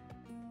rope.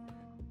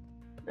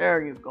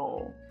 There you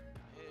go.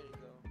 There you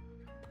go.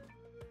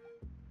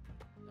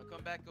 Now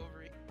come back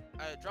over.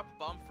 Drop a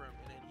bomb for him,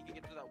 and then he can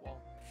get through that wall.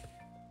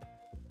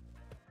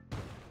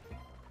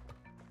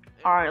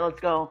 Alright, let's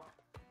go.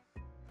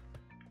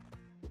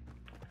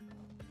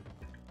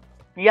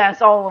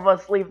 Yes, all of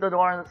us leave the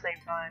door at the same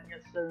time.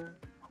 Yes, sir.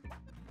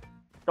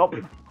 Nope.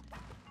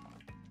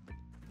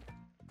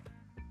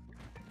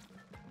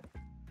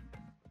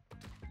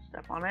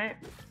 Step on it.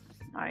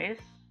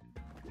 Nice.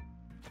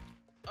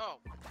 Oh,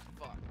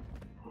 fuck.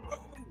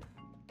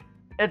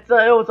 It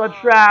was a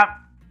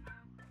trap.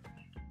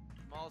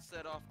 Maul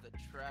set off the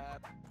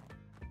trap.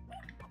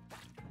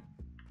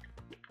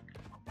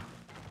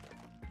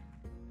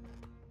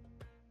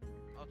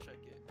 I'll check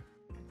it.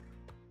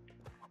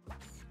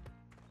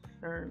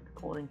 Where's the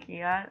golden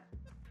key at?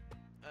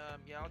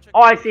 Yeah, I'll check.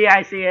 Oh, I see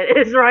it.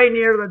 It's right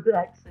near the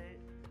exit.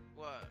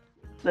 What?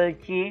 The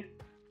key.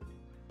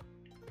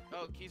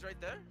 Oh, key's right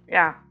there?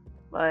 Yeah,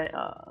 but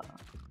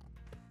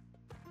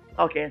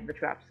okay, the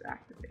trap's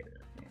activated.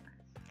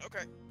 Yeah.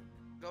 Okay.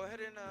 Go ahead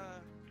and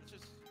let's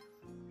just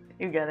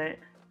You get it.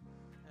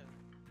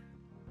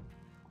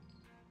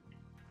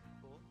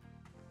 Cool.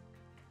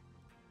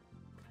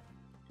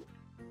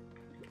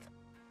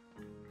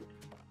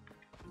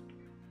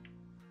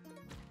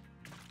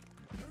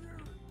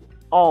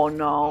 Oh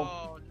no.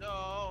 Oh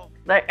no.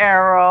 The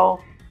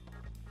arrow.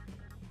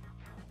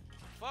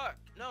 Fuck.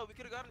 No, we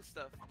could have gotten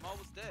stuff. Maul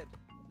was dead.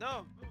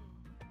 No.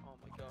 Oh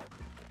my God.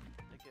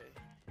 Okay.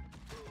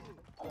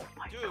 Oh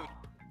my Dude.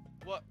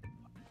 god.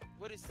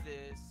 What is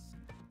this?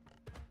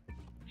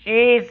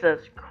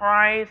 Jesus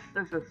Christ,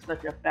 this is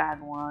such a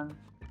bad one.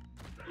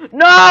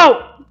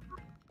 No!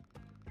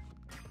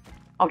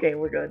 Okay,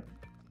 we're good.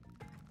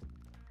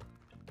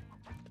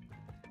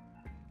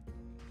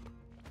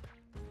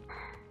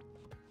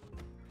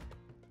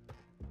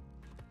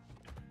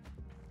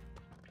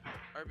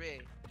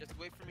 RB, just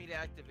wait for me to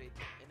activate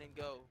and then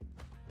go.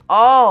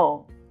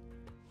 Oh.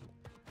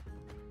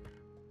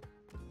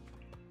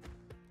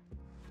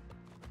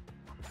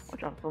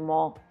 Watch out for the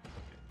mall.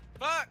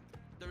 Fuck!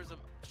 There was a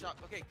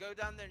shop. Okay, go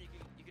down there and you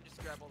can just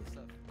grab all the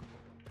stuff.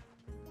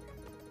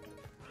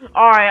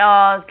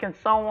 Alright, can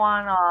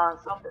someone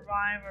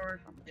self-revive or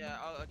something? Yeah,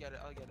 I'll get it.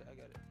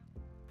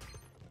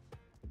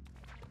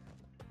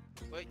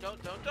 Wait, don't!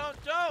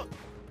 Oh.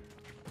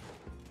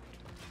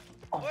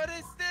 What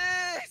is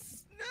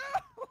this?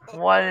 No!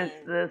 What is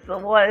this?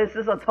 What is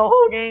this, a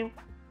Toho game?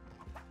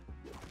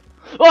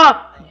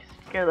 Ah! You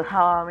scared the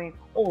hell out of me.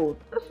 Oh,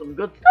 that's some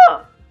good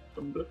stuff.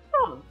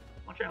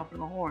 Watch out for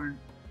the horn.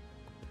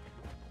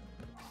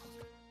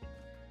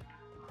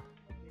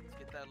 Let's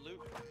get that loot.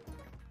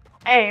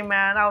 Hey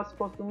man, I was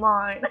supposed to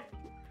mine.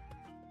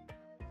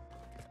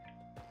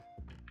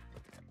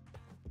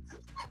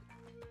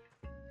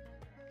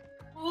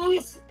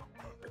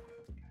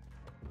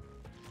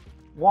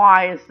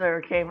 Why is there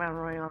a caveman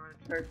running on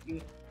a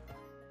turkey?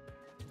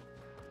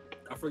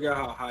 I forgot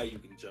how high you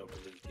can jump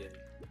in this game.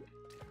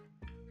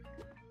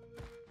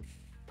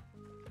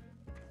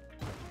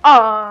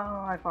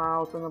 Oh, I found I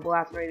was in the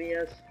blast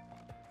radius.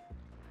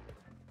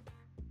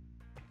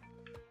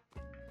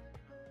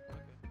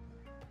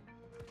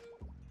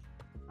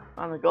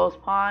 On the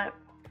ghost pot.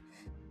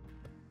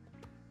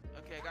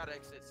 Okay, I gotta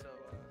exit, so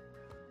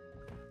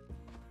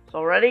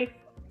So ready?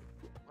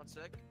 1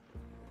 sec.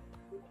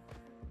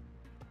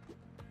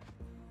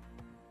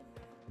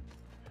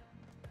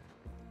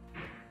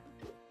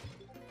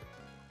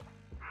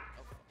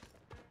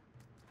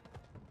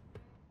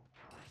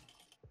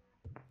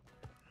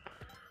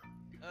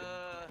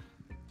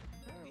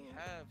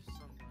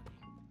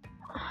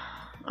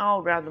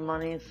 I'll grab the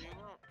monies. You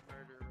want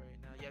murder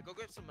right now? Yeah, go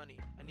get some money.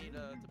 I need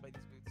to buy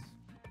these boots.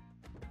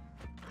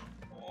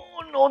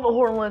 Oh no, the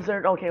horn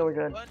lizard. Okay, we're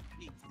good. One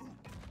piece.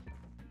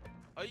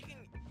 Oh, you can.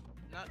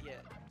 Not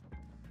yet.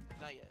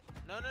 Not yet.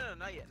 No,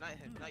 not yet. Not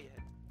him. Not yet.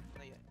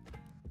 Not yet.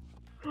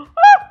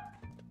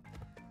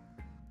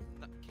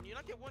 Can you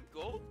not get one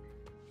gold?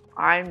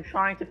 I'm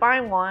trying to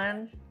find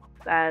one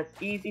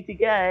that's easy to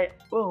get.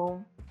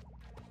 Boom.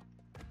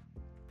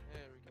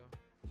 There we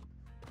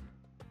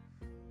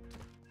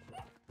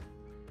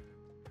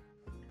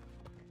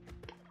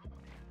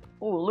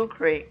go. Ooh, loot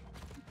crate.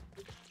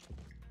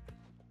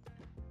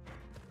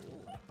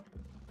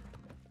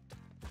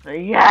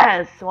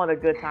 Yes! What a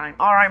good time.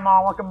 Alright,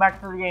 Mom, welcome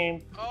back to the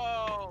game.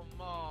 Oh,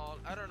 Maul.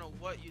 I don't know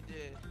what you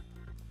did.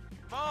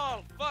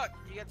 Maul, fuck!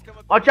 You got to come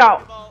up. Watch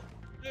out! Maul.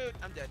 Dude,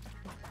 I'm dead.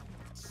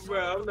 Bro,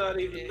 I'm not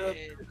even up.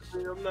 Bitch.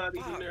 I'm not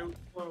even there with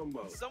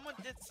combo. Someone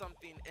did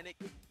something and it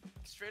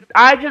straight up.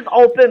 I just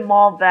opened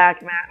Mall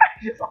back, man.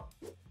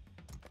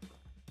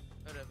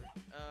 Whatever.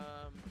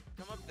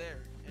 Come up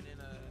there and then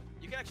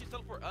you can actually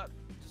teleport up.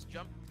 Just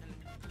jump and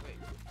wait.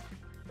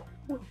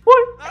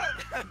 What?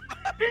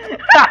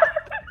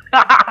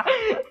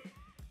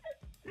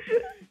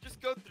 Just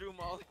go through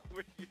Maul.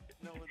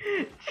 No one's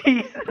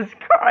Jesus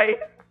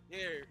Christ.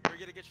 here, we're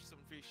gonna get you some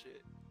free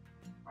shit.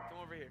 Come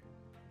over here.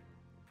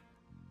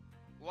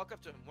 Walk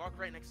up to him. Walk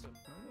right next to him.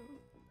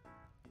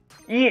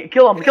 Yeah,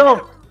 kill him, kill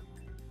him.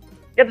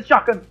 Get the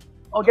shotgun.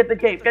 Oh, get the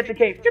cape, get the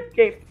cape, get the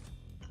cape.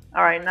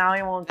 Alright, now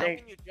he won't Now take.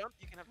 when you jump,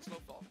 you can have a slow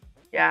fall.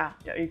 Yeah,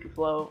 you can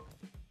float.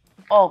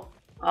 Oh,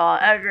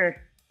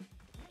 Edgar.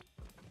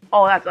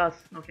 Oh, that's us.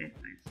 Okay,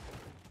 nice.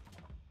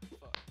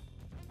 Fuck.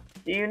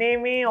 Do you need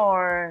me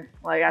or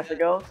like as a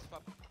ghost?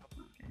 Pop.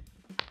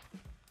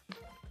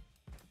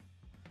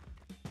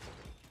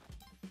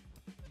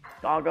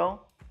 Doggo?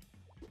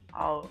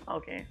 Oh,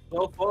 okay.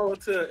 Don't fall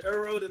into an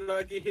arrow and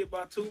not get hit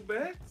by 2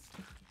 bats?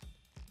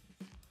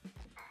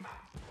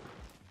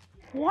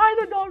 Why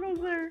the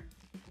doggo's there?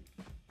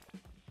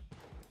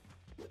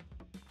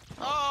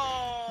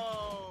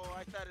 Oh,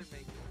 I thought it'd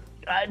make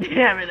it. God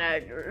damn it,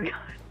 Edgar.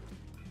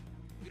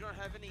 We don't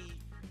have any.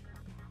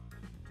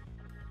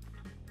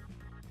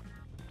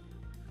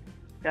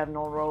 You have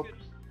no ropes.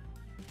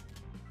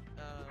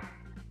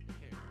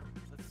 Here.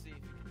 Let's see if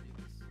we can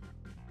do this.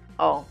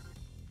 Oh,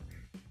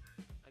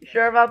 I you got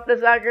sure it. about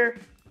this, Edgar?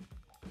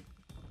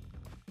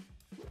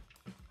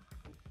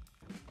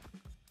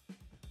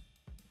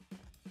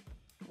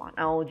 Come on,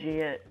 LG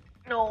it.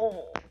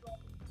 No.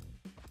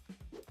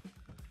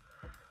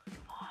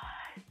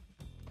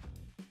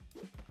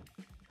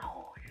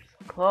 Oh, you're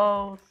so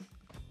close.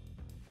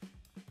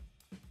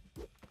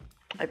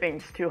 I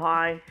think it's too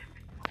high.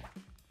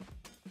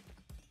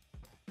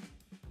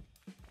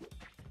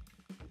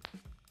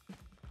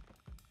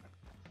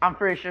 I'm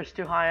pretty sure it's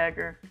too high,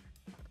 Edgar.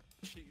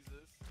 Jesus.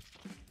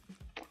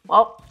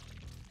 Well,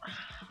 Watch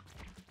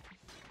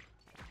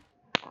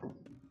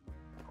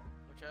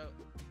out.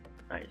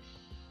 nice.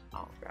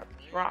 I'll grab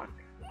this rock.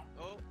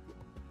 Oh.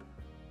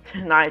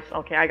 Nice.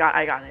 Okay, I got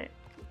it.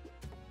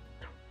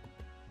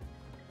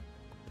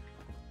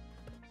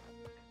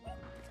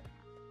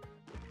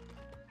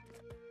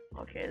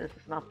 Okay, this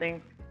is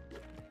nothing.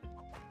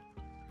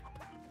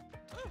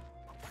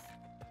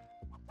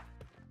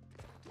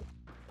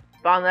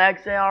 Found the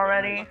exit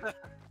already.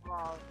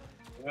 Wow.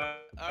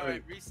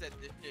 Alright, reset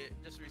this shit.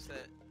 Just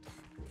reset.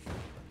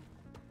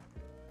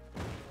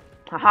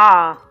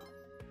 Haha.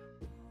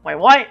 Wait,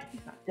 what?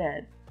 He's not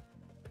dead.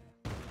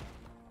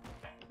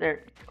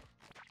 There.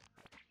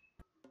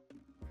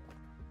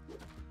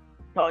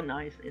 Oh,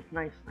 nice. It's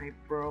nice snipe,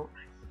 bro.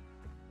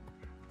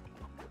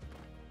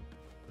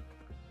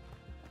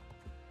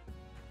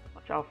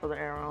 Watch out for the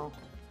arrow.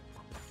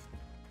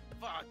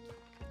 Fuck.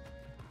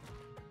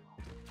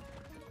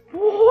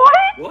 What?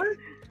 What?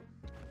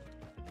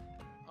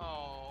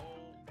 Oh,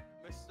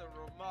 Mr.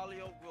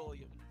 Mahlio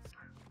Williams.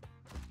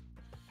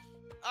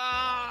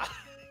 Ah!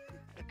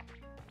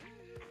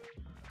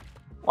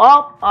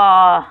 Well,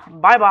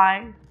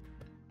 bye-bye.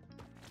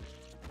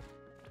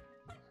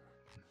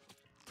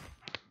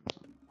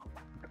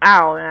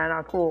 Ow, man,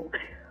 not cool.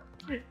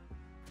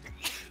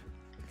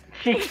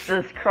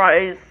 Jesus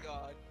Christ.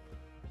 God.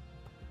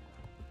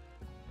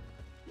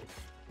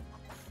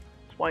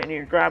 That's why you need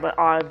to grab an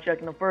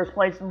object in the first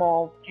place,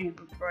 Maul.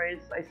 Jesus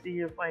Christ, I see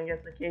you fighting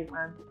against the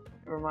caveman.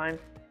 Never mind.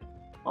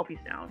 Oh, he's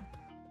down.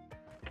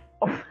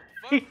 Oh,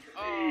 Fuck.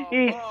 Oh,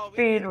 he's oh,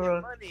 we need to get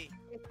speedrun. money.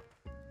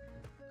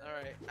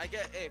 Alright,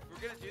 hey, if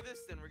we're gonna do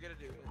this, then we're gonna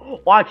do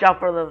it. Watch out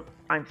for the...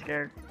 I'm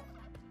scared.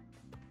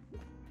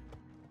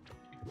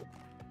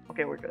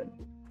 Okay, we're good.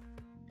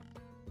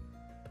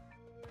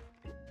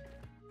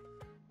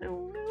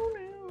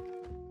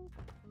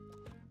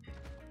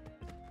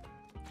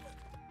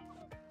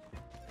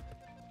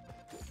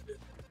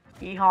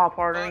 Yeehaw,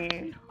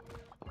 party.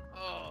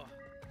 Oh.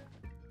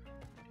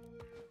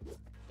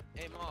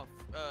 Aim off.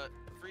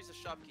 Freeze the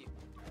shopkeep.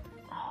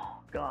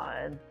 Oh,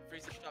 God.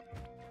 Freeze the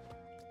shopkeep.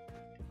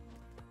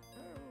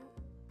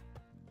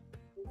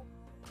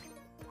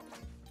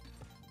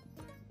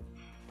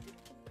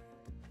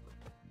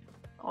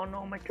 Oh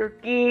no, my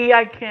turkey!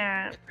 I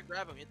can't. You have to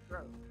grab him. You have to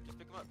grab him. Just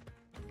pick him up.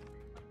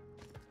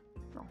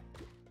 No.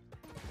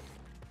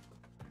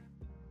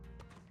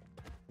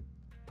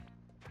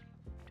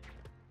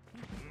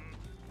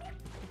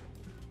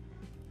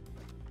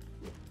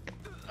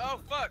 Oh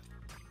fuck!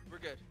 We're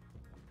good.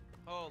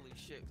 Holy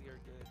shit, we are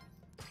good.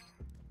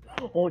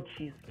 Oh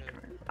Jesus Okay.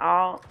 Christ!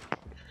 Oh,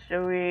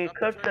 should we Drop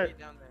cook the? turkey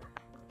down there.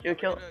 Should Yeah, we we're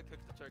kill? gonna cook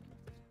the turkey.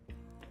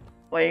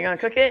 Wait, you gonna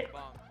cook Okay, it?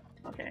 bomb.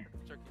 Okay.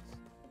 Turkeys.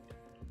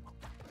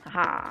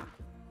 Haha.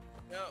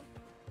 Yo.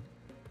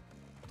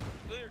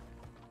 Clear.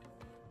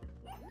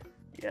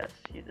 Yes,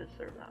 you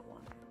deserve that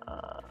one.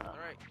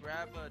 Alright,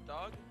 grab a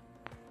dog.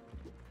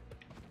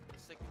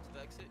 Stick it to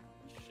the exit.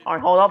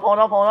 Alright, hold up.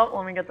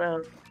 Let me get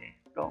the. Okay,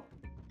 go.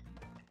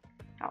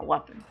 Got a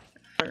weapon.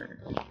 Yes, sir.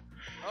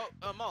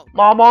 Oh, Maul.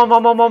 Maul.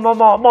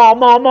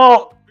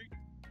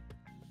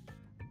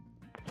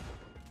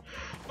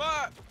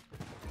 Fuck!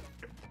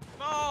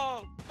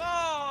 Maul!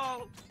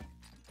 Maul!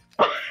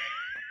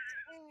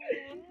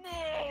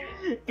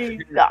 He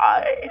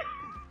died.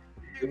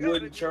 It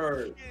wouldn't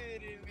charge. Me,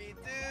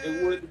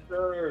 It wouldn't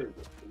charge. It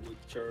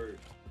wouldn't charge.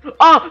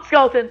 Oh,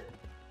 skeleton.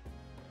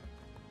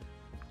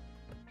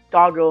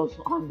 Doggo's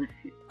on me.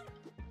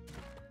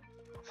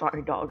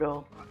 Sorry,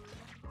 doggo.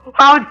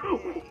 How?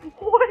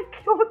 What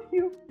killed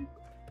you?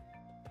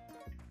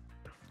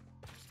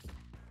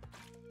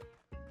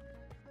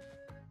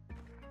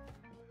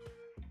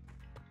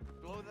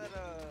 Blow that,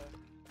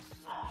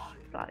 Oh,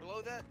 he died.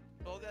 blow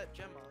that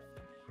gem off.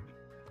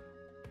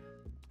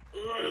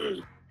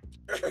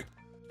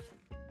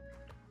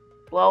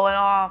 Blow it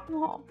off.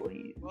 Oh,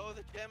 please. Blow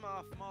the gem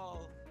off,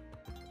 Maul.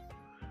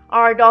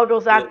 Alright,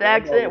 doggo's at the Yeah,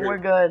 exit. I'm We're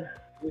good.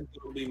 This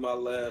will be my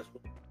last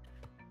one.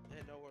 Yeah,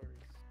 no worries.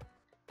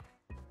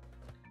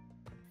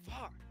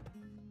 Fuck.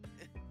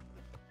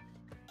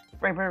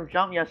 Frame per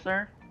jump, yes,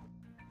 sir.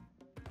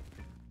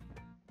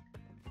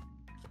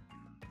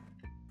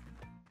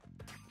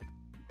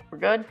 We're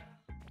good?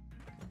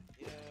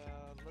 Yeah,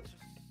 let's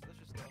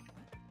just go.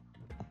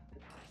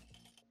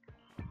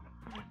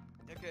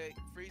 Okay,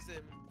 freeze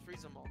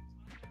them all.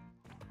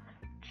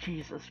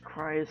 Jesus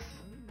Christ.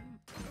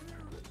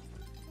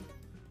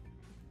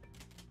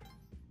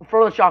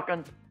 Throw the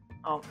shotgun.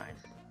 Oh,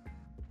 nice.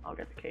 I'll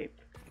get the cape.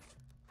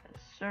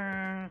 Yes,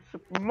 sir.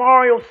 Super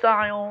Mario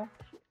style.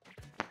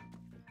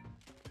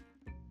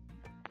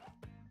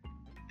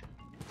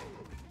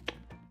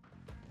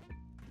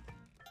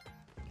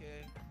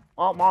 Okay.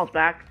 Oh, Maul's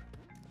back.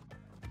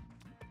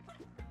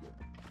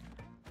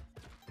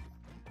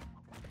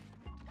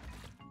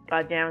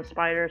 Goddamn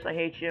spiders, I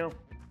hate you.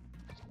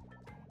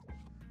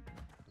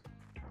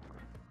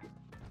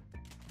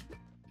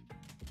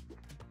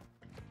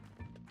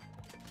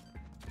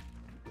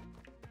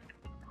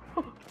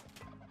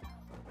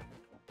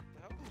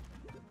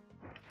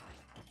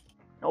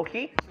 No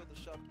key? Kill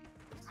the shopkeeper.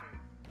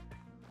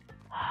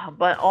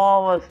 But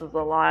all of us is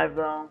alive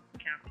though.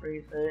 Can't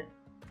freeze it.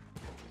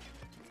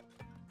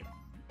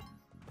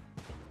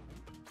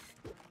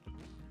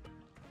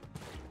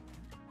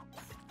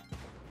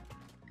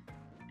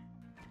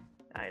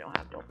 I don't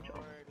have double jump.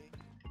 Alrighty.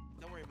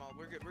 Don't worry, Maul.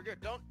 We're good. We're good.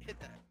 Don't hit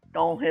that.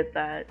 Don't hit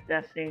that.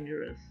 That's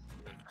dangerous.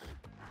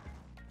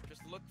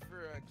 Just look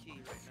for a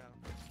key right now.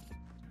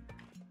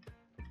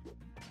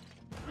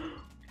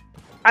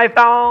 I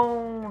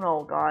found.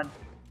 Oh god.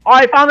 Oh,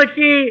 I found the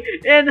key,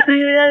 and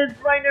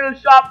it's right near the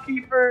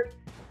shopkeeper.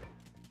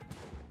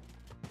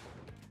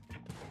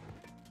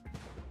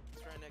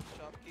 It's right next to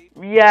shopkeep.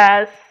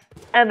 Yes,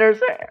 and there's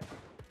there.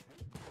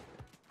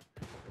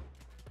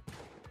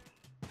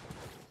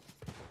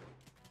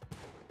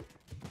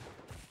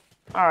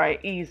 All right,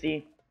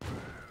 easy.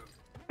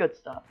 Good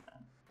stuff.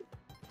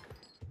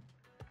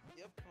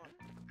 Yep. Come on.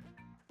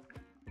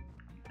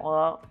 Hold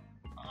up.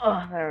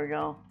 Oh, there we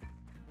go.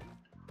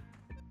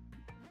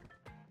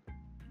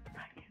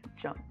 I can't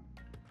jump.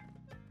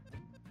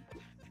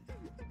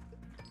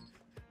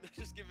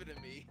 Just give it to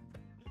me.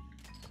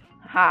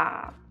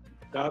 Ha.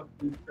 Stop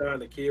you trying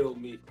to kill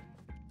me.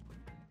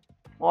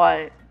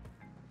 What?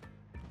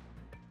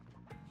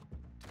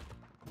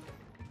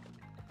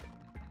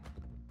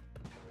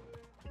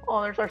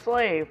 Oh, there's our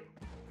slave.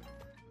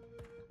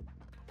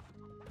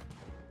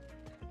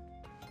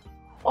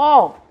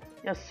 Oh,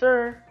 yes,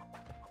 sir.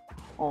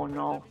 Oh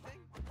no. Everything?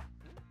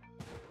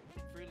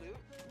 Free loot?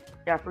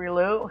 Yeah, free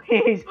loot.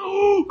 He's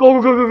go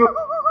go go go go.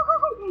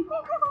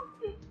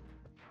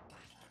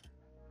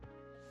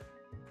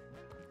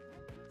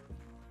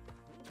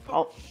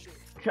 Oh,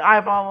 Shit. I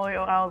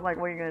was like,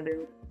 what are you gonna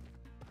do?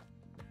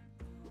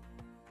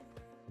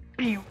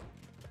 Pew.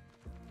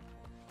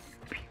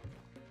 Pew.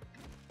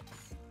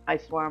 I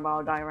swear I'm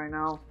about to die right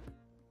now.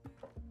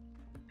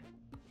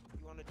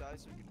 You want to die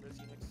so we can res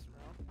you next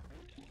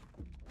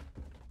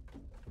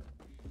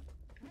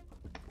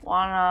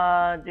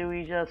round? Do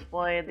we just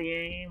play the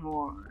game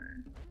or?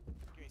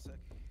 Give me a sec.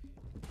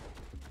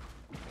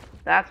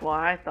 That's what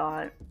I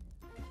thought.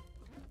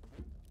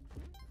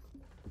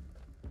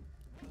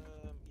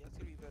 Yeah, it's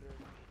gonna be better.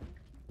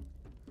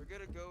 We're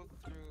gonna go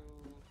through.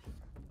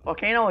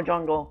 Volcano or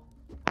jungle?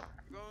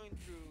 We're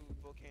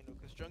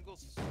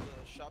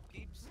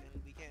shopkeepers,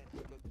 and we can't go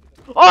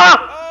through them. Oh!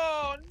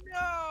 Oh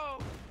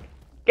no!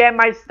 Get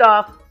my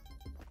stuff.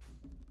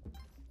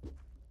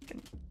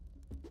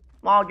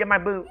 Maul, get my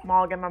boot.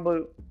 Maul, get my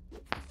boot.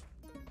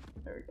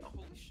 There we go.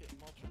 Holy shit!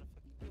 I'm all trying to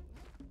fucking kill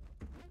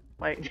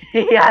us. Wait,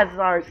 he has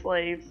our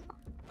slaves.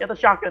 Get the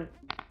shotgun.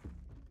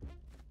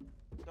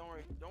 Don't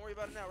worry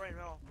about it now, right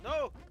now.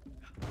 No! Oh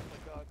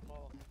my god,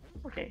 Maul.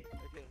 Okay.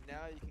 Okay, now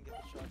you can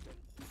get the shotgun.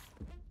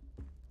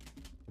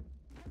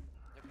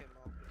 Okay,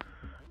 Maul.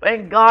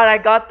 Thank God I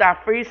got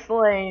that free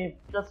slave.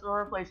 Just a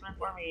replacement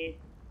for me.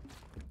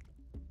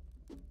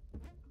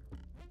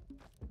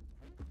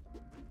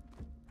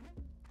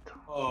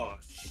 Oh,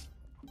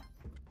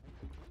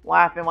 What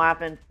happened? What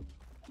happened?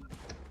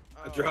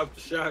 I dropped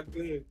the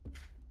shotgun.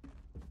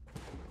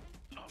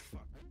 Oh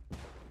fuck.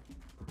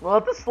 Well,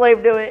 let the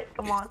slave do it.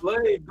 Come on.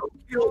 Slave, go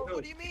kill Oh, him.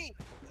 what do you mean?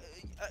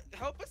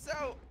 Help us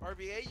out,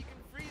 RBA. You can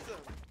freeze them.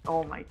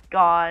 Oh my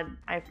God.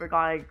 I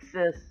forgot I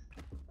exist.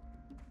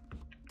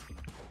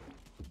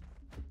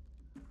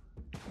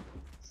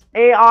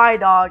 AI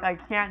dog. I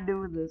can't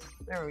do this.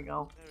 There we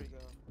go. There we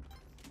go.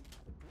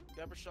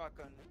 Grab a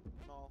shotgun,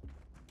 Maul.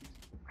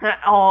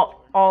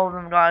 all of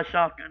them got a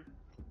shotgun.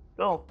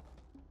 Go.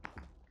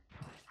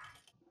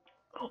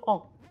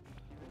 Oh.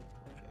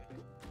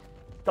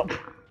 Stop.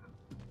 Jesus.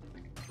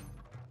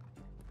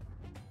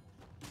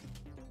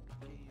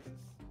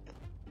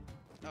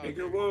 Oh, Nigga,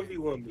 okay.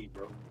 1v1 me,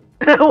 bro.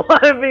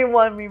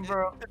 1v1 me,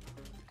 bro.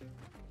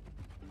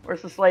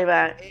 Where's the slave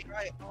at?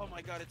 AI, oh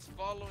my god, it's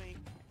following.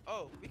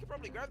 Oh, we could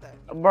probably grab that.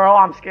 Bro,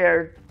 I'm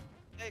scared.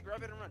 Hey,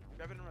 grab it and run.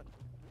 Grab it and run.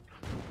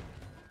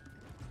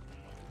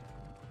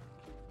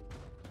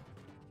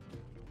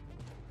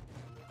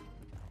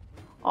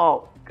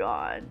 Oh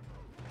God.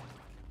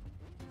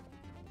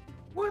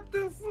 What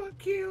the fuck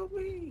killed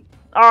me?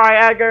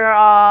 Alright, Edgar,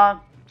 I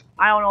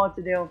don't know what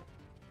to do.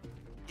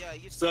 Yeah,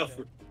 you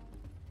Suffer.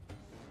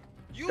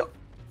 You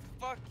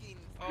fucking.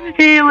 Oh,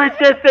 He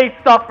legit say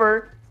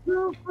suffer.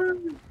 Suffer.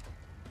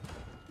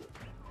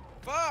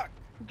 fuck.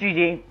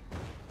 GG.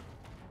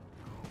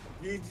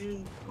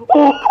 GG.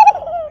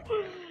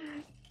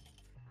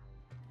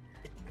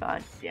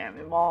 God damn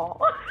it,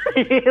 Maul.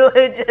 He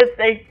legit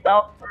say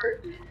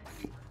suffer.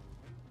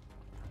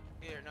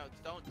 Here, no,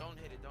 don't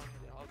hit it. Don't hit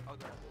it. I'll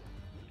grab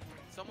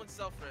it. Someone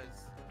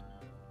self-res.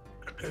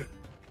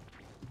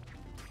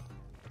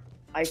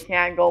 I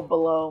can't go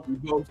below. We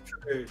both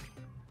trash. You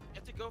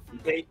have to go from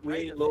We the ain't, we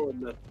right ain't of low it.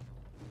 enough.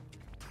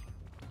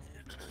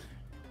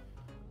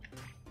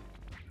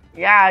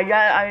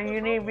 Yeah,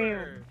 you need me.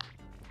 Lower.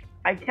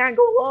 I can't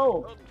go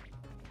low.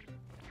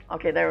 Oh,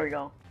 Okay, there we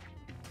go.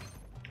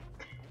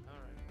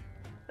 alright.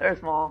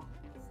 There's Maul.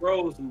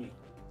 Froze me.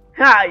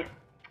 Hi.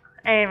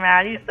 Hey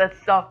man, you said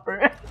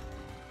suffer.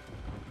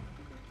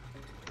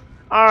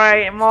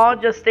 Alright, Maul,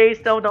 just stay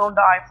still, don't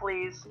die,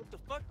 please. What the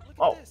fuck? Look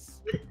Oh. at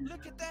this.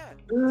 Look at that.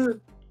 Ugh.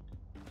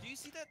 Do you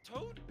see that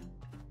toad?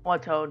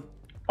 What toad?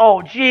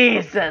 Oh,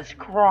 Jesus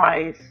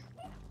Christ.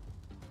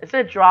 Is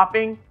it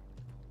dropping?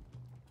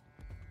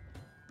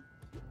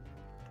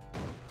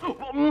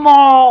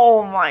 Maul,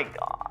 oh my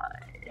God.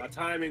 My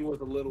timing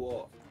was a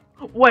little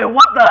off. Wait,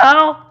 what the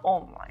hell?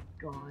 Oh my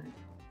God.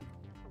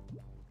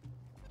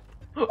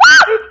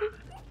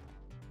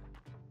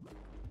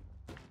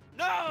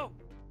 No!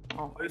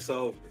 Oh, It's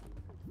over.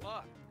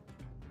 Fuck.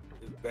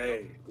 It's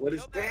bad. What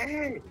is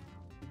bad?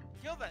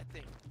 Kill that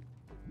thing.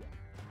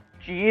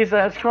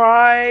 Jesus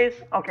Christ.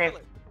 Okay. Kill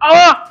it.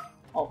 Ah!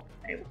 Oh,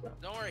 hey, what's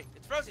up? Don't worry.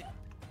 It's frozen.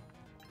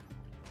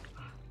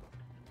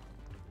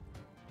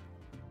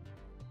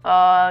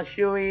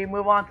 Should we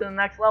move on to the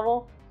next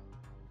level?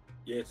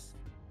 Yes.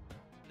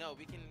 No,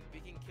 we can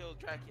kill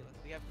Dracula.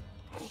 We have.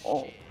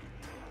 Oh. Shit.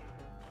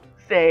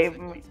 Save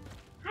It's like, me.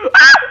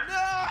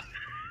 No!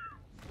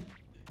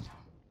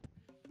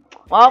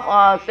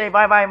 Well, say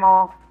bye-bye,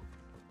 Maul.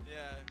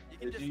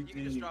 Yeah, you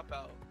can just drop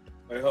out.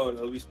 Wait, hold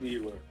on. Let me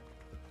speed run.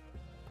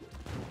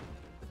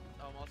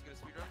 Oh, I'm also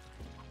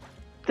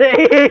gonna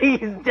speedrun.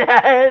 He's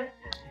dead.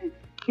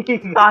 He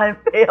got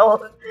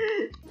impaled.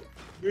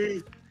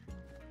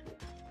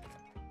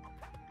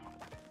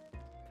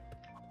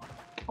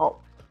 Oh.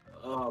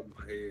 Oh,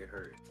 my head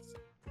hurts.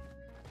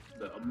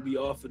 Look, I'm gonna be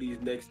off for these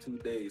next 2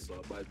 days, so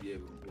I might be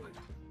able to play.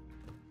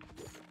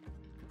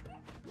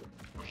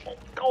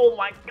 Oh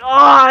my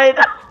God.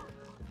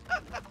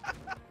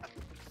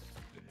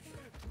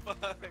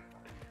 Fuck.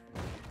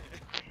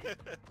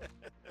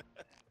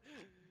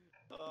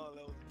 Oh,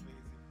 that was amazing.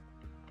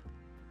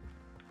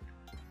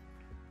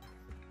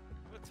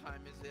 What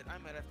time is it? I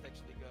might have to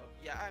actually go.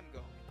 Yeah, I'm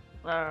going.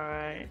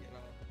 Alright.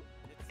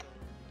 It's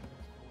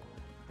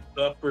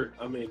Suffer.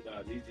 I mean,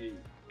 GG.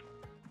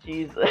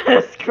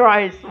 Jesus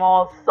Christ,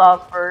 Maul,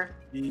 suffer.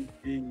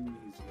 GG's,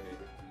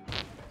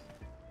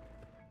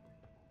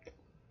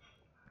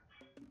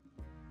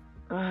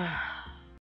 man.